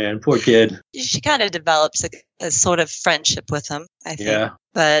 Oh, man. Poor kid. She kind of develops a sort of friendship with him, I think. Yeah.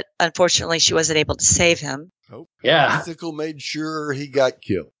 But unfortunately, she wasn't able to save him. Oh, yeah. Icicle made sure he got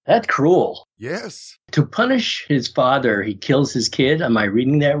killed. That's cruel. Yes. To punish his father, he kills his kid. Am I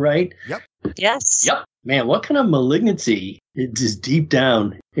reading that right? Yep. Yes. Yep. Man, what kind of malignancy is deep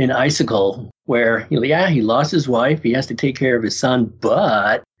down in Icicle where, he lost his wife. He has to take care of his son,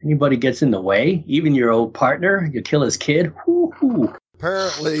 but anybody gets in the way, even your old partner, you kill his kid. Woo-hoo.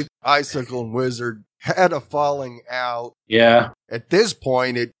 Apparently, Icicle and Wizard had a falling out. Yeah. At this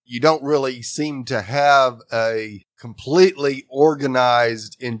point, you don't really seem to have a completely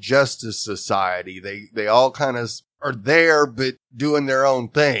organized injustice society. They all kind of are there, but doing their own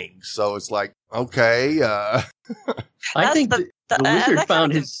thing. So it's like, okay. I think the Wizard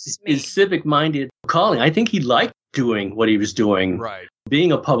found his civic-minded calling. I think he liked doing what he was doing. Right.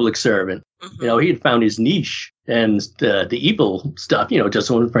 Being a public servant. Mm-hmm. He had found his niche, and the evil stuff, just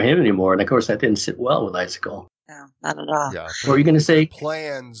wasn't for him anymore. And of course, that didn't sit well with Icicle. No, not at all. Yeah. What were you going to say?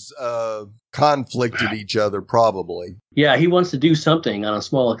 Plans conflicted each other, probably. Yeah, he wants to do something on a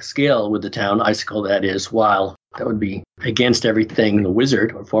small scale with the town, Icicle, that is, while that would be against everything the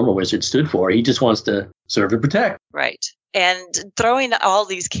wizard or former wizard stood for. He just wants to serve and protect. Right. And throwing all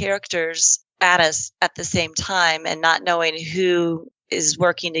these characters at us at the same time and not knowing who is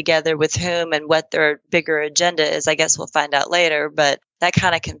working together with whom and what their bigger agenda is, I guess we'll find out later. But that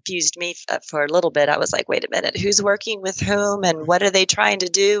kind of confused me for a little bit. I was like, wait a minute, who's working with whom and what are they trying to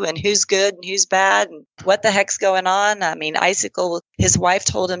do and who's good and who's bad and what the heck's going on? I mean, Icicle, his wife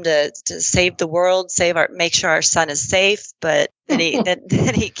told him to save the world, make sure our son is safe, but then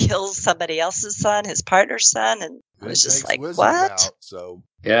he kills somebody else's son, his partner's son, and I was just like, what?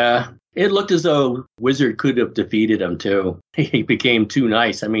 Yeah, it looked as though Wizard could have defeated him too. He became too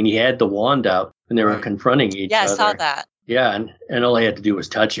nice. I mean, he had the wand out when they were confronting each other. Yeah, I saw that. Yeah, and all I had to do was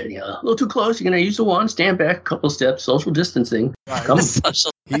touch it. A little too close. You're going to use the wand, stand back a couple steps, social distancing. Right. Come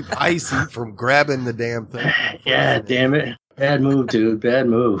Keep Icy from grabbing the damn thing. Yeah, damn it. Bad move, dude. Bad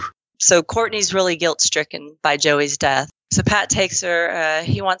move. So Courtney's really guilt-stricken by Joey's death. So Pat takes her,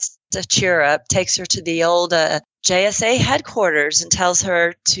 he wants to cheer her up, takes her to the old JSA headquarters and tells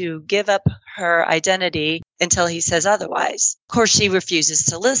her to give up her identity until he says otherwise. Of course, she refuses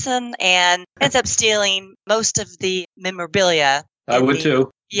to listen and ends up stealing most of the memorabilia. I would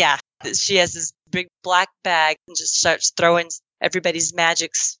too. Yeah. She has this big black bag and just starts throwing everybody's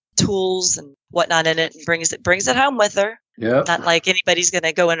magic tools and whatnot in it and brings it home with her. Yeah. Not like anybody's going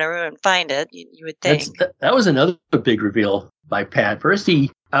to go in a room and find it, you would think. That was another big reveal by Pat. First,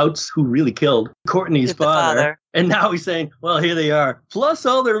 he outs who really killed Courtney's father. And now he's saying, well, here they are, plus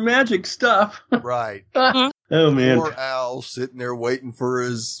all their magic stuff. Right. Oh, man. Poor Al sitting there waiting for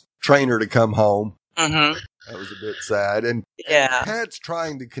his trainer to come home. Mm-hmm. That was a bit sad. And Yeah. Pat's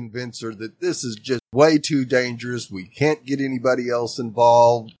trying to convince her that this is just way too dangerous. We can't get anybody else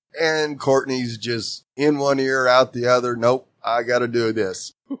involved. And Courtney's just in one ear, out the other. Nope, I got to do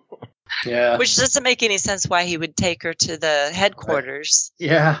this. Yeah. Which doesn't make any sense why he would take her to the headquarters.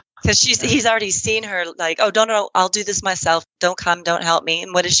 Yeah. Because he's already seen her like, oh, no, I'll do this myself. Don't come, don't help me.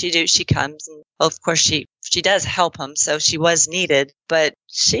 And what does she do? She comes. And of course, she does help him. So she was needed. But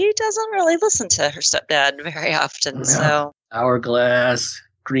she doesn't really listen to her stepdad very often. Yeah. So Hourglass,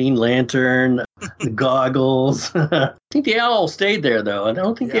 Green Lantern, the goggles. I think the owl stayed there, though. I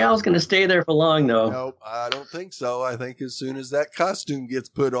don't think the owl's going to stay there for long, though. Nope, I don't think so. I think as soon as that costume gets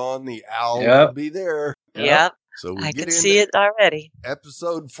put on, the owl will be there. Yep. So we I get can see it already.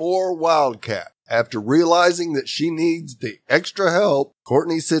 Episode 4, Wildcat. After realizing that she needs the extra help,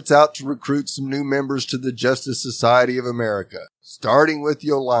 Courtney sets out to recruit some new members to the Justice Society of America, starting with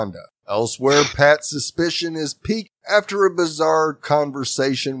Yolanda. Elsewhere, Pat's suspicion is piqued after a bizarre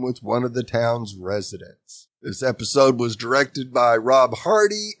conversation with one of the town's residents. This episode was directed by Rob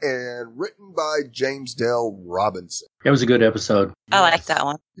Hardy and written by James Dale Robinson. That was a good episode. I like that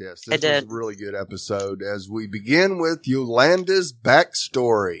one. Yes, I this did. was a really good episode as we begin with Yolanda's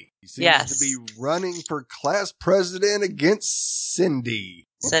backstory. He seems to be running for class president against Cindy.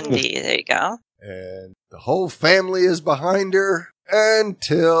 Cindy, there you go. And the whole family is behind her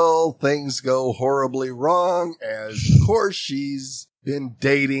until things go horribly wrong, as of course she's been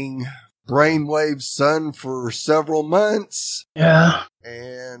dating Brainwave's son for several months. Yeah.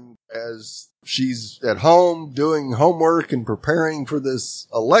 And as she's at home doing homework and preparing for this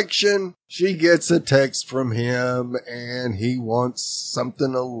election, she gets a text from him and he wants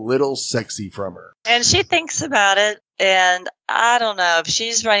something a little sexy from her. And she thinks about it. And I don't know, if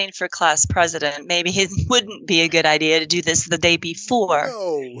she's running for class president, maybe it wouldn't be a good idea to do this the day before.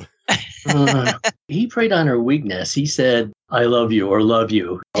 No. He preyed on her weakness. He said, I love you or love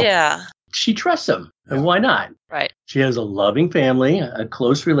you. Yeah. She trusts him. And why not? Right. She has a loving family, a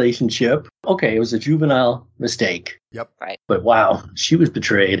close relationship. Okay, it was a juvenile mistake. Yep. Right. But wow, she was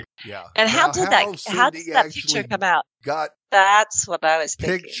betrayed. Yeah. And how did that Cindy picture come out? Got That's what I was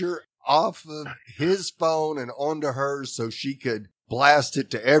thinking. picture off of his phone and onto hers so she could blast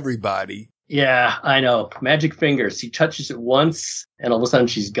it to everybody. Yeah, I know. Magic fingers. He touches it once, and all of a sudden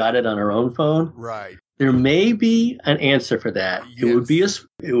she's got it on her own phone. Right. There may be an answer for that. Yes.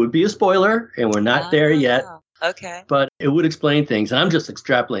 It would be a spoiler, and we're not there yet. Okay. But it would explain things. And I'm just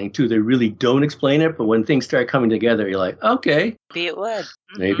extrapolating, too. They really don't explain it, but when things start coming together, you're like, okay. Maybe it would.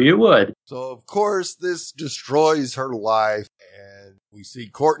 Maybe it would. So, of course, this destroys her life, and we see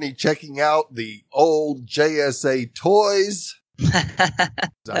Courtney checking out the old JSA toys.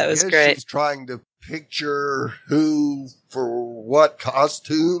 That was great. She's trying to picture who for what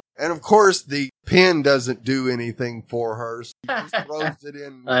costume. And, of course, the pen doesn't do anything for her. So she just throws it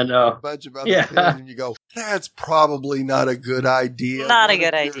in I know. a bunch of other pens, and you go, that's probably not a good idea. Not a What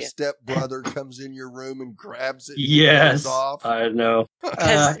good if idea. Your stepbrother comes in your room and grabs it and Yes, goes off. I know.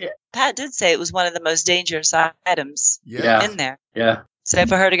 Because Pat did say it was one of the most dangerous items Yeah. in there. Yeah. So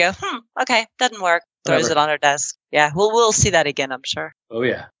for her to go, okay, doesn't work, throws Whatever. it on her desk. Yeah, we'll see that again, I'm sure. Oh,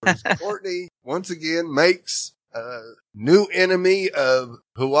 yeah. Courtney once again makes a new enemy of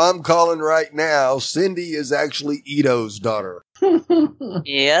who I'm calling right now. Cindy is actually Ito's daughter.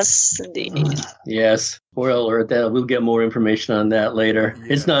 Yes, indeed. Yes. Spoiler alert, we'll get more information on that later. Yes.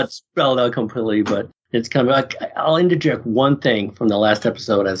 It's not spelled out completely, but it's coming. I'll interject one thing from the last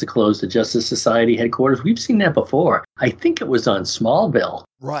episode as it closed the Justice Society headquarters. We've seen that before. I think it was on Smallville.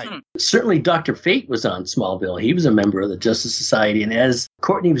 Right. Certainly Dr. Fate was on Smallville. He was a member of the Justice Society. And as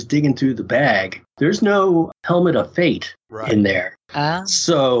Courtney was digging through the bag, there's no helmet of fate in there.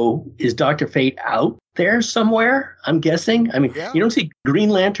 So is Dr. Fate out there somewhere? I'm guessing. I mean, you don't see Green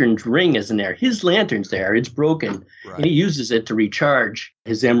Lantern's ring isn't there. His lantern's there. It's broken. Right. And he uses it to recharge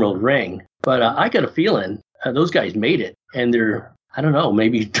his emerald ring. But I got a feeling those guys made it. And they're, I don't know,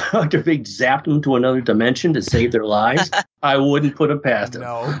 maybe Dr. Fate zapped them to another dimension to save their lives. I wouldn't put it past him.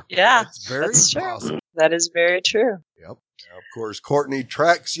 No. Yeah, That's very possible. true. That is very true. Yep. Now, of course, Courtney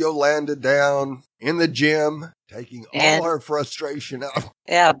tracks Yolanda down in the gym, taking all her frustration out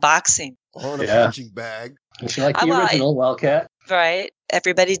Yeah, boxing. on a punching bag. She like the original Wildcat. Right.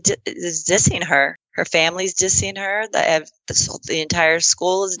 Everybody is dissing her. Her family's dissing her. The entire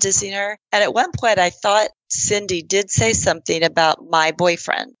school is dissing her. And at one point, I thought Cindy did say something about my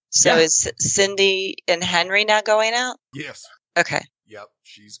boyfriend. So is Cindy and Henry now going out? Yes. Okay. Yep,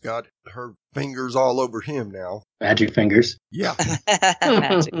 she's got her fingers all over him now. Magic fingers. Yeah.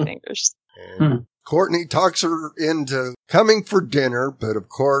 Magic fingers. And Courtney talks her into coming for dinner, but of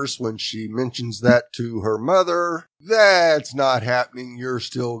course, when she mentions that to her mother, that's not happening. You're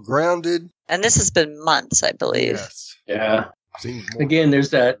still grounded. And this has been months, I believe. Yes. Yeah. Seems more Again, there's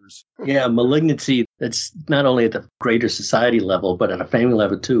that, years. malignancy that's not only at the greater society level, but at a family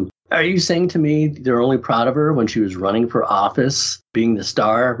level too. Are you saying to me they're only proud of her when she was running for office, being the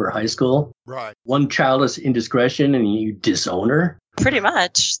star of her high school? Right. One childless indiscretion and you disown her? Pretty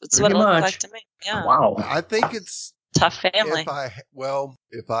much. That's Pretty what it looked much. like to me. Yeah. Wow. I think it's, Tough family.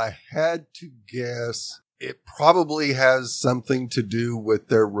 if I had to guess, it probably has something to do with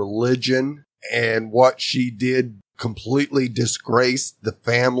their religion and what she did completely disgraced the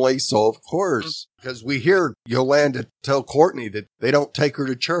family. So of course, because we hear Yolanda tell Courtney that they don't take her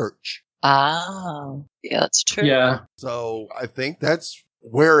to church. Oh, yeah, that's true. Yeah. So I think that's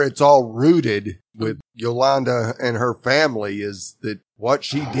where it's all rooted with Yolanda and her family, is that what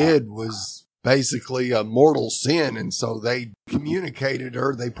she did was basically a mortal sin. And so they communicated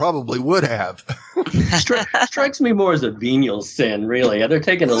her. They probably would have. Strikes me more as a venial sin, really. They're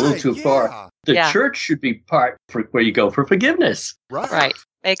taking it a little too far. The church should be part for where you go for forgiveness. Right.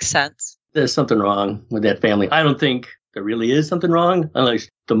 Makes sense. There's something wrong with that family. I don't think there really is something wrong, unless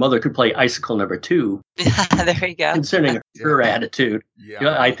the mother could play Icicle number 2. There you go. Concerning her attitude. Yeah. You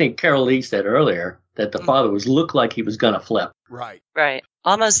know, I think Carolee said earlier that the father looked like he was going to flip. Right. Right.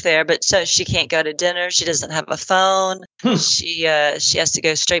 Almost there, but so she can't go to dinner. She doesn't have a phone. She has to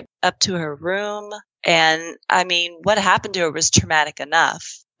go straight up to her room. And I mean, what happened to her was traumatic enough.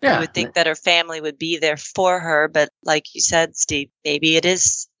 Yeah. You would think that her family would be there for her, but like you said, Steve, maybe it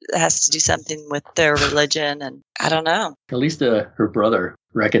has to do something with their religion, and I don't know. At least her brother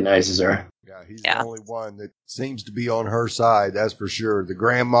recognizes her. Yeah, he's the only one that seems to be on her side, that's for sure. The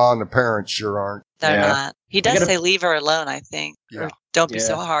grandma and the parents sure aren't. They're not. He does say leave her alone, I think. Yeah. Or don't be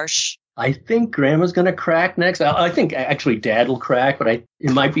so harsh. I think Grandma's going to crack next. I think actually Dad will crack, but it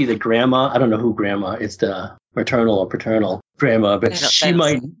might be the grandma. I don't know who grandma. It's the maternal or paternal grandma, but she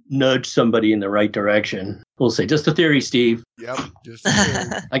might nudge somebody in the right direction. We'll see. Just a theory, Steve. Yep, just a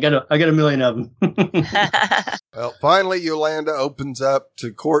theory. I got a million of them. Well, finally, Yolanda opens up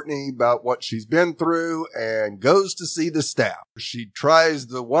to Courtney about what she's been through and goes to see the staff. She tries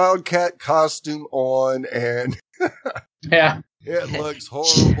the Wildcat costume on, and yeah. It looks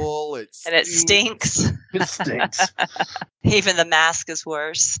horrible. It stinks. It stinks. Even the mask is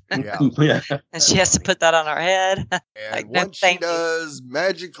worse. Yeah. And she has to put that on her head. And once she does,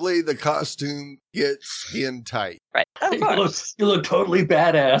 magically the costume gets skin tight. Right. Of course. You look totally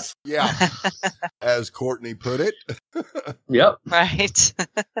badass. Yeah. As Courtney put it. Yep. Right.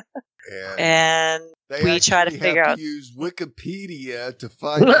 And we try to figure out. Use Wikipedia to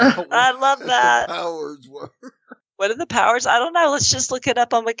find out I love that. The powers were. What are the powers? I don't know. Let's just look it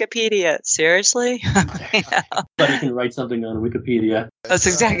up on Wikipedia. Seriously? Somebody can write something on Wikipedia. That's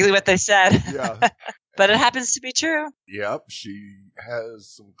exactly what they said. Yeah. But it happens to be true. Yep. She has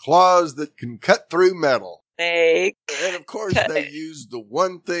some claws that can cut through metal. And of course, they use the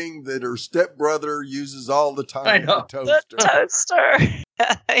one thing that her stepbrother uses all the time. I know. The toaster.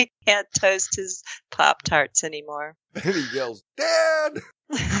 He can't toast his Pop-Tarts anymore. And he yells, Dad!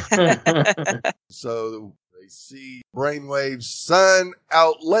 So they see Brainwave's son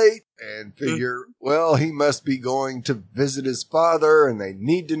out late and figure, well, he must be going to visit his father, and they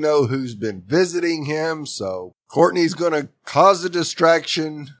need to know who's been visiting him. So Courtney's going to cause a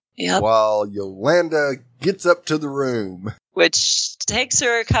distraction while Yolanda gets up to the room. Which takes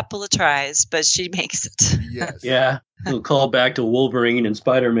her a couple of tries, but she makes it. Yes. Yeah. We'll call back to Wolverine and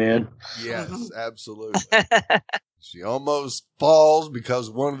Spider-Man. Yes, absolutely. She almost falls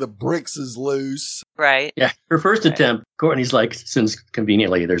because one of the bricks is loose. Right. Yeah. Her first attempt, Courtney's like, since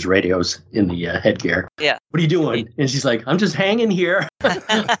conveniently there's radios in the headgear. Yeah. What are you doing? And she's like, I'm just hanging here.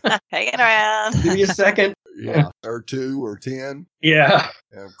 Hanging around. Give me a second. Yeah. Or 2 or 10. Yeah.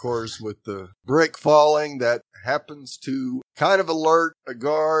 And of course, with the brick falling, that happens to kind of alert a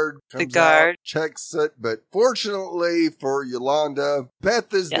guard. The guard checks it. But fortunately for Yolanda,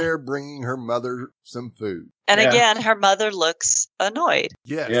 Beth is there bringing her mother some food. And again, her mother looks annoyed.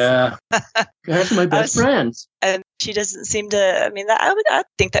 Yes. Yeah. That's my best friends. And she doesn't seem to, I mean, I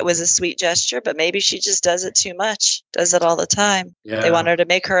think that was a sweet gesture, but maybe she just does it too much, does it all the time. Yeah. They want her to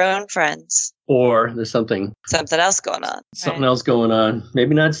make her own friends. Or there's something else going on. Something else going on.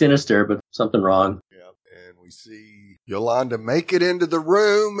 Maybe not sinister, but something wrong. Yeah. And we see Yolanda make it into the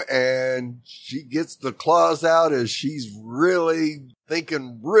room, and she gets the claws out as she's really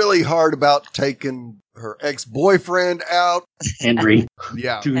thinking really hard about taking her ex-boyfriend out. Henry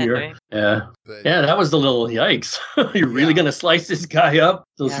Yeah. Jr. Henry. Yeah. But, Yeah, that was the little yikes. You're really going to slice this guy up?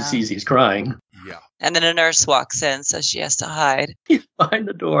 So she Yeah. sees he's crying. yeah. And then a nurse walks in, so she has to hide. He's behind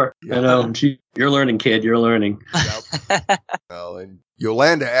the door. Yeah. I know. You're learning, kid. You're learning. Yep. Well, and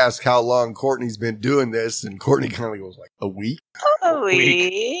Yolanda asks how long Courtney's been doing this, and Courtney kind of goes like, a week? A week.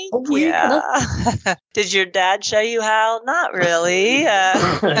 week. A week. Yeah. Did your dad show you how? Not really.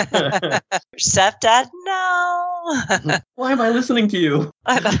 Stepdad? No. Why am I listening to you?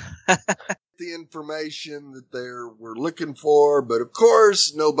 The information that we're looking for, but of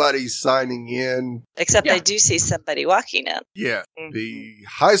course nobody's signing in. Except Yeah. I do see somebody walking in. Yeah. Mhm. The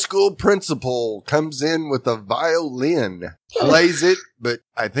high school principal comes in with a violin, plays it, but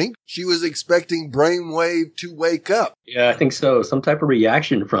I think she was expecting Brainwave to wake up. Yeah, I think so. Some type of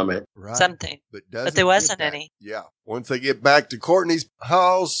reaction from it. Right. Something. But there doesn't wasn't get that. any. Yeah. Once they get back to Courtney's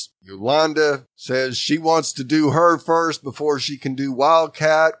house, Yolanda says she wants to do her first before she can do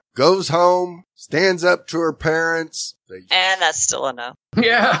Wildcat, goes home, stands up to her parents. They And that's still a no.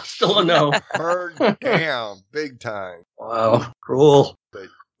 Yeah, still a no. her down big time. Wow, cruel.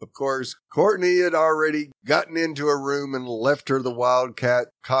 Of course, Courtney had already gotten into her room and left her the Wildcat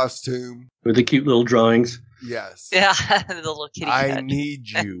costume. With the cute little drawings. Yes. Yeah, the little kitty I cat. need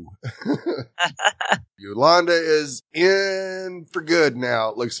you. Yolanda is in for good now,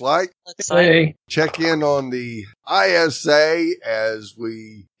 it looks like. Looks like. Hey. Check in on the ISA as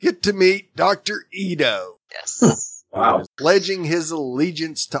we get to meet Dr. Ito. Yes. Wow. Who is pledging his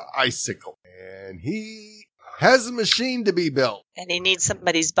allegiance to Icicle. And he has a machine to be built. And he needs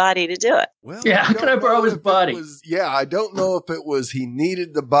somebody's body to do it. Well, Yeah, I can I don't borrow know his if it body? I don't know if it was he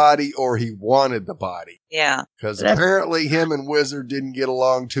needed the body or he wanted the body. Yeah. Because That's- apparently him and Wizard didn't get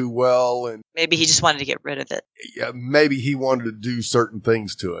along too well, and Maybe he just wanted to get rid of it. maybe he wanted to do certain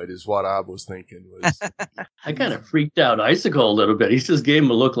things to it, is what I was thinking. Was I kind of freaked out Icicle a little bit. He just gave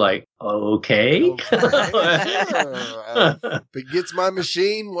him a look like, okay. if it gets my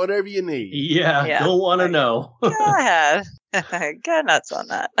machine, whatever you need. Yeah, Yeah. don't want to know. Go ahead. Go nuts on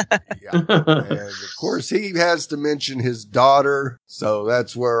that. Yeah. And of course, he has to mention his daughter, so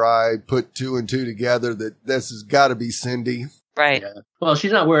that's where I put two and two together that this has got to be Cindy. Right. Yeah. Well,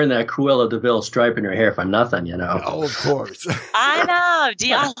 she's not wearing that Cruella de Vil stripe in her hair for nothing, you know. Oh, of course. I know. Do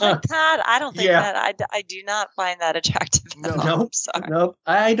y'all like that? I don't think Yeah. that. I do not find that attractive. No. At all. No. I'm sorry. Nope.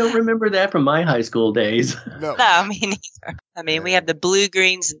 I don't remember that from my high school days. No. No, me neither. I mean, we have the blue,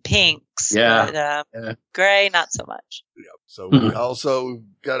 greens, and pinks. Yeah. But, Yeah. gray, not so much. Yep. So we also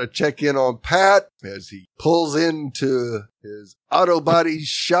got to check in on Pat as he pulls into his auto body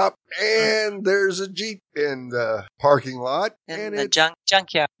shop, and there's a Jeep in the parking lot, In and the it's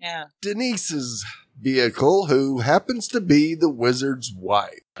junkyard. Yeah. Denise's vehicle, who happens to be the Wizard's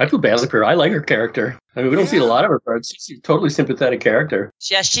wife. I feel badly for her. I like her character. I mean, we don't see a lot of her, but she's a totally sympathetic character.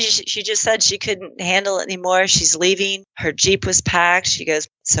 Yeah, she just said she couldn't handle it anymore. She's leaving. Her Jeep was packed. She goes,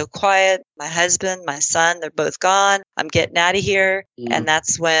 so quiet. My husband, my son, they're both gone. I'm getting out of here. And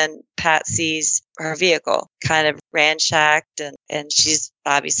that's when Pat sees her vehicle kind of ransacked and she's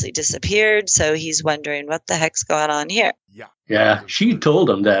obviously disappeared. So he's wondering what the heck's going on here. Yeah. Yeah, she told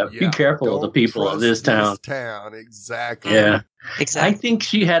him that. Be careful of the Don't people of trust this town. Exactly. Yeah. Exactly. I think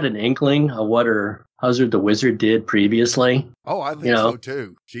she had an inkling of what her husband, the Wizard, did previously. Oh, I think You know? so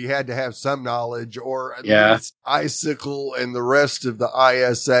too. She had to have some knowledge, or at Yeah. least Icicle and the rest of the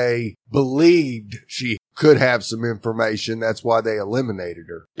ISA believed she could have some information. That's why they eliminated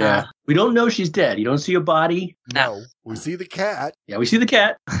her. Yeah. We don't know she's dead. You don't see a body. No. We see the cat. Yeah, we see the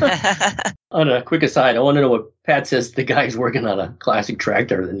cat. On a quick aside, I want to know what Pat says to the guy who's working on a classic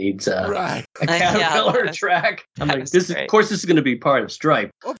tractor that needs Right. a Caterpillar track. I'm that like, was this is, great. of course, this is going to be part of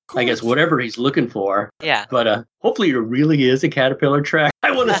S.T.R.I.P.E. Of I guess course. whatever he's looking for. Yeah. But hopefully it really is a Caterpillar track.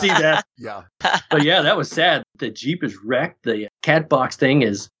 I want to see that. Yeah. But yeah, that was sad. The Jeep is wrecked. The cat box thing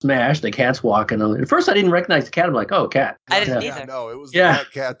is smashed. The cat's walking on it. At first, I didn't recognize the cat. I'm like, oh, cat. I didn't Yeah. either. No, it was Yeah. the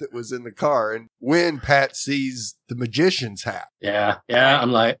black cat that was in the car. And when Pat sees the magician's hat, Yeah.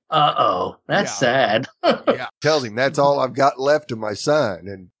 I'm like, uh-oh. That's sad. yeah, tells him that's all I've got left of my son.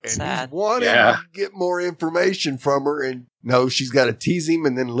 And Sad. he's wanting Yeah. to get more information from her. And no, she's got to tease him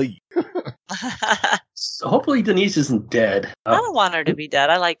and then leave. So hopefully Denise isn't dead. I don't want her to be dead.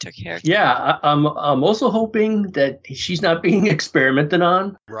 I liked her character. Yeah, I'm also hoping that she's not being experimented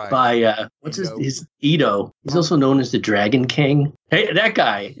on Right. by what's Ito. his Ito. He's also known as the Dragon King. Hey, that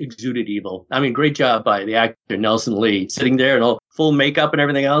guy exuded evil. I mean, great job by the actor Nelson Lee, sitting there in all full makeup and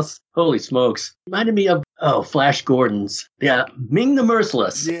everything else. Holy smokes! Reminded me of Flash Gordon's. Yeah, Ming the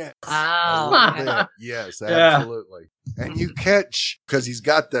Merciless. Yes. Wow. Okay. Yes, absolutely. And you catch, because he's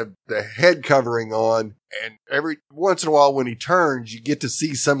got the head covering on, and every once in a while when he turns, you get to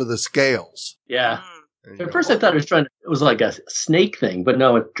see some of the scales. Yeah. And At first I thought it was like a snake thing, but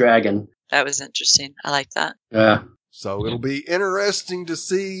no, it's dragon. That was interesting. I like that. Yeah. So it'll be interesting to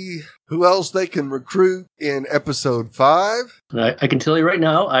see who else they can recruit in episode 5. I can tell you right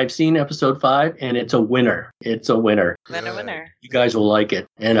now, I've seen episode 5, and it's a winner. It's a winner. Winner. You guys will like it,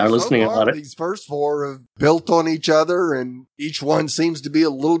 and are listening far, about it. These first 4 have built on each other, and each one seems to be a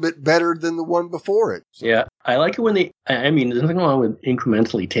little bit better than the one before it. So. Yeah, I like it when there's nothing wrong with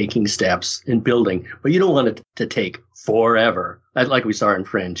incrementally taking steps in building, but you don't want it to take forever. Like we saw in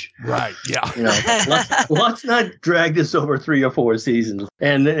Fringe. Right, yeah. Let's not drag this over 3 or 4 seasons.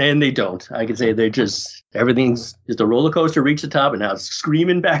 And they don't. I can say they're just, everything's just a roller coaster, reach the top, and now it's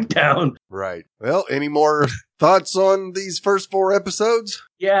screaming back down. Right. Well, any more thoughts on these first 4 episodes?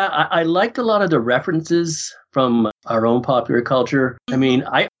 Yeah, I liked a lot of the references from our own popular culture. I mean,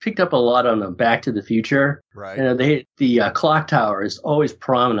 I picked up a lot on the Back to the Future. Right. The clock tower is always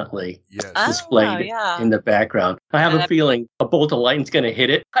prominently displayed in the background. I have a feeling a bolt of lightning's going to hit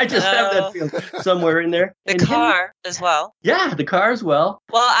it. I just have that feeling somewhere in there. The car as well. Yeah, the car as well.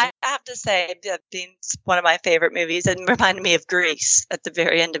 Well, I have to say, being one of my favorite movies, it reminded me of Grease at the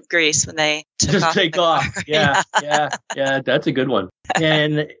very end of Grease when they take off. Yeah, that's a good one.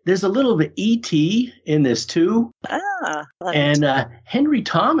 And there's a little bit E.T. in this too. And Henry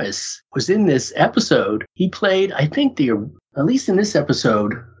Thomas was in this episode. He played, I think, at least in this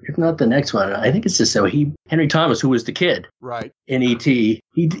episode, if not the next one, I think it's just so Henry Thomas, who was the kid, right, in E.T.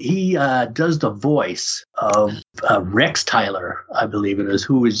 He does the voice of Rex Tyler, I believe it is,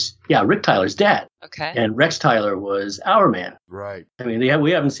 who is Rick Tyler's dad. Okay. And Rex Tyler was our man. Right. I mean,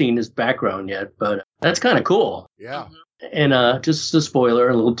 we haven't seen his background yet, but that's kind of cool. Yeah. Mm-hmm. And just a spoiler,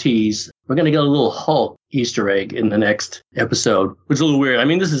 a little tease. We're going to get a little Hulk Easter egg in the next episode, which is a little weird. I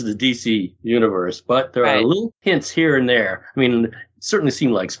mean, this is the DC universe, but there are little hints here and there. I mean, it certainly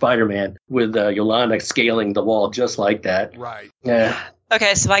seemed like Spider-Man with Yolanda scaling the wall just like that. Right. Yeah.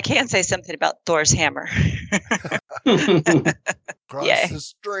 Okay, so I can say something about Thor's hammer. Cross the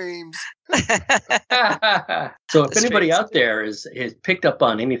streams. So if anybody out there has picked up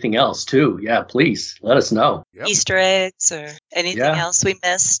on anything else too, please let us know. Yep. Easter eggs or anything else we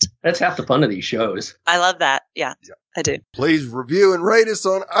missed. That's half the fun of these shows. I love that. Yeah. I do. Please review and rate us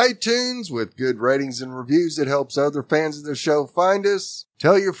on iTunes with good ratings and reviews. It helps other fans of the show find us.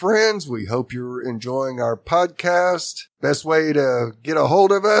 Tell your friends. We hope you're enjoying our podcast. Best way to get a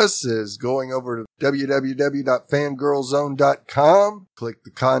hold of us is going over to www.fangirlzone.com. Click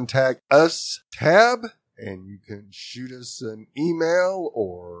the Contact Us tab, and you can shoot us an email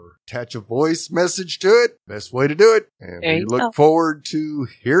or attach a voice message to it. Best way to do it. And we look forward to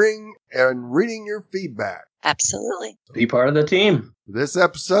hearing and reading your feedback. Absolutely. Be part of the team. For this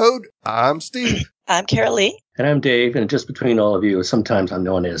episode, I'm Steve. I'm Carolee. And I'm Dave. And just between all of you, sometimes I'm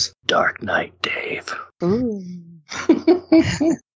known as Dark Knight Dave. Ooh.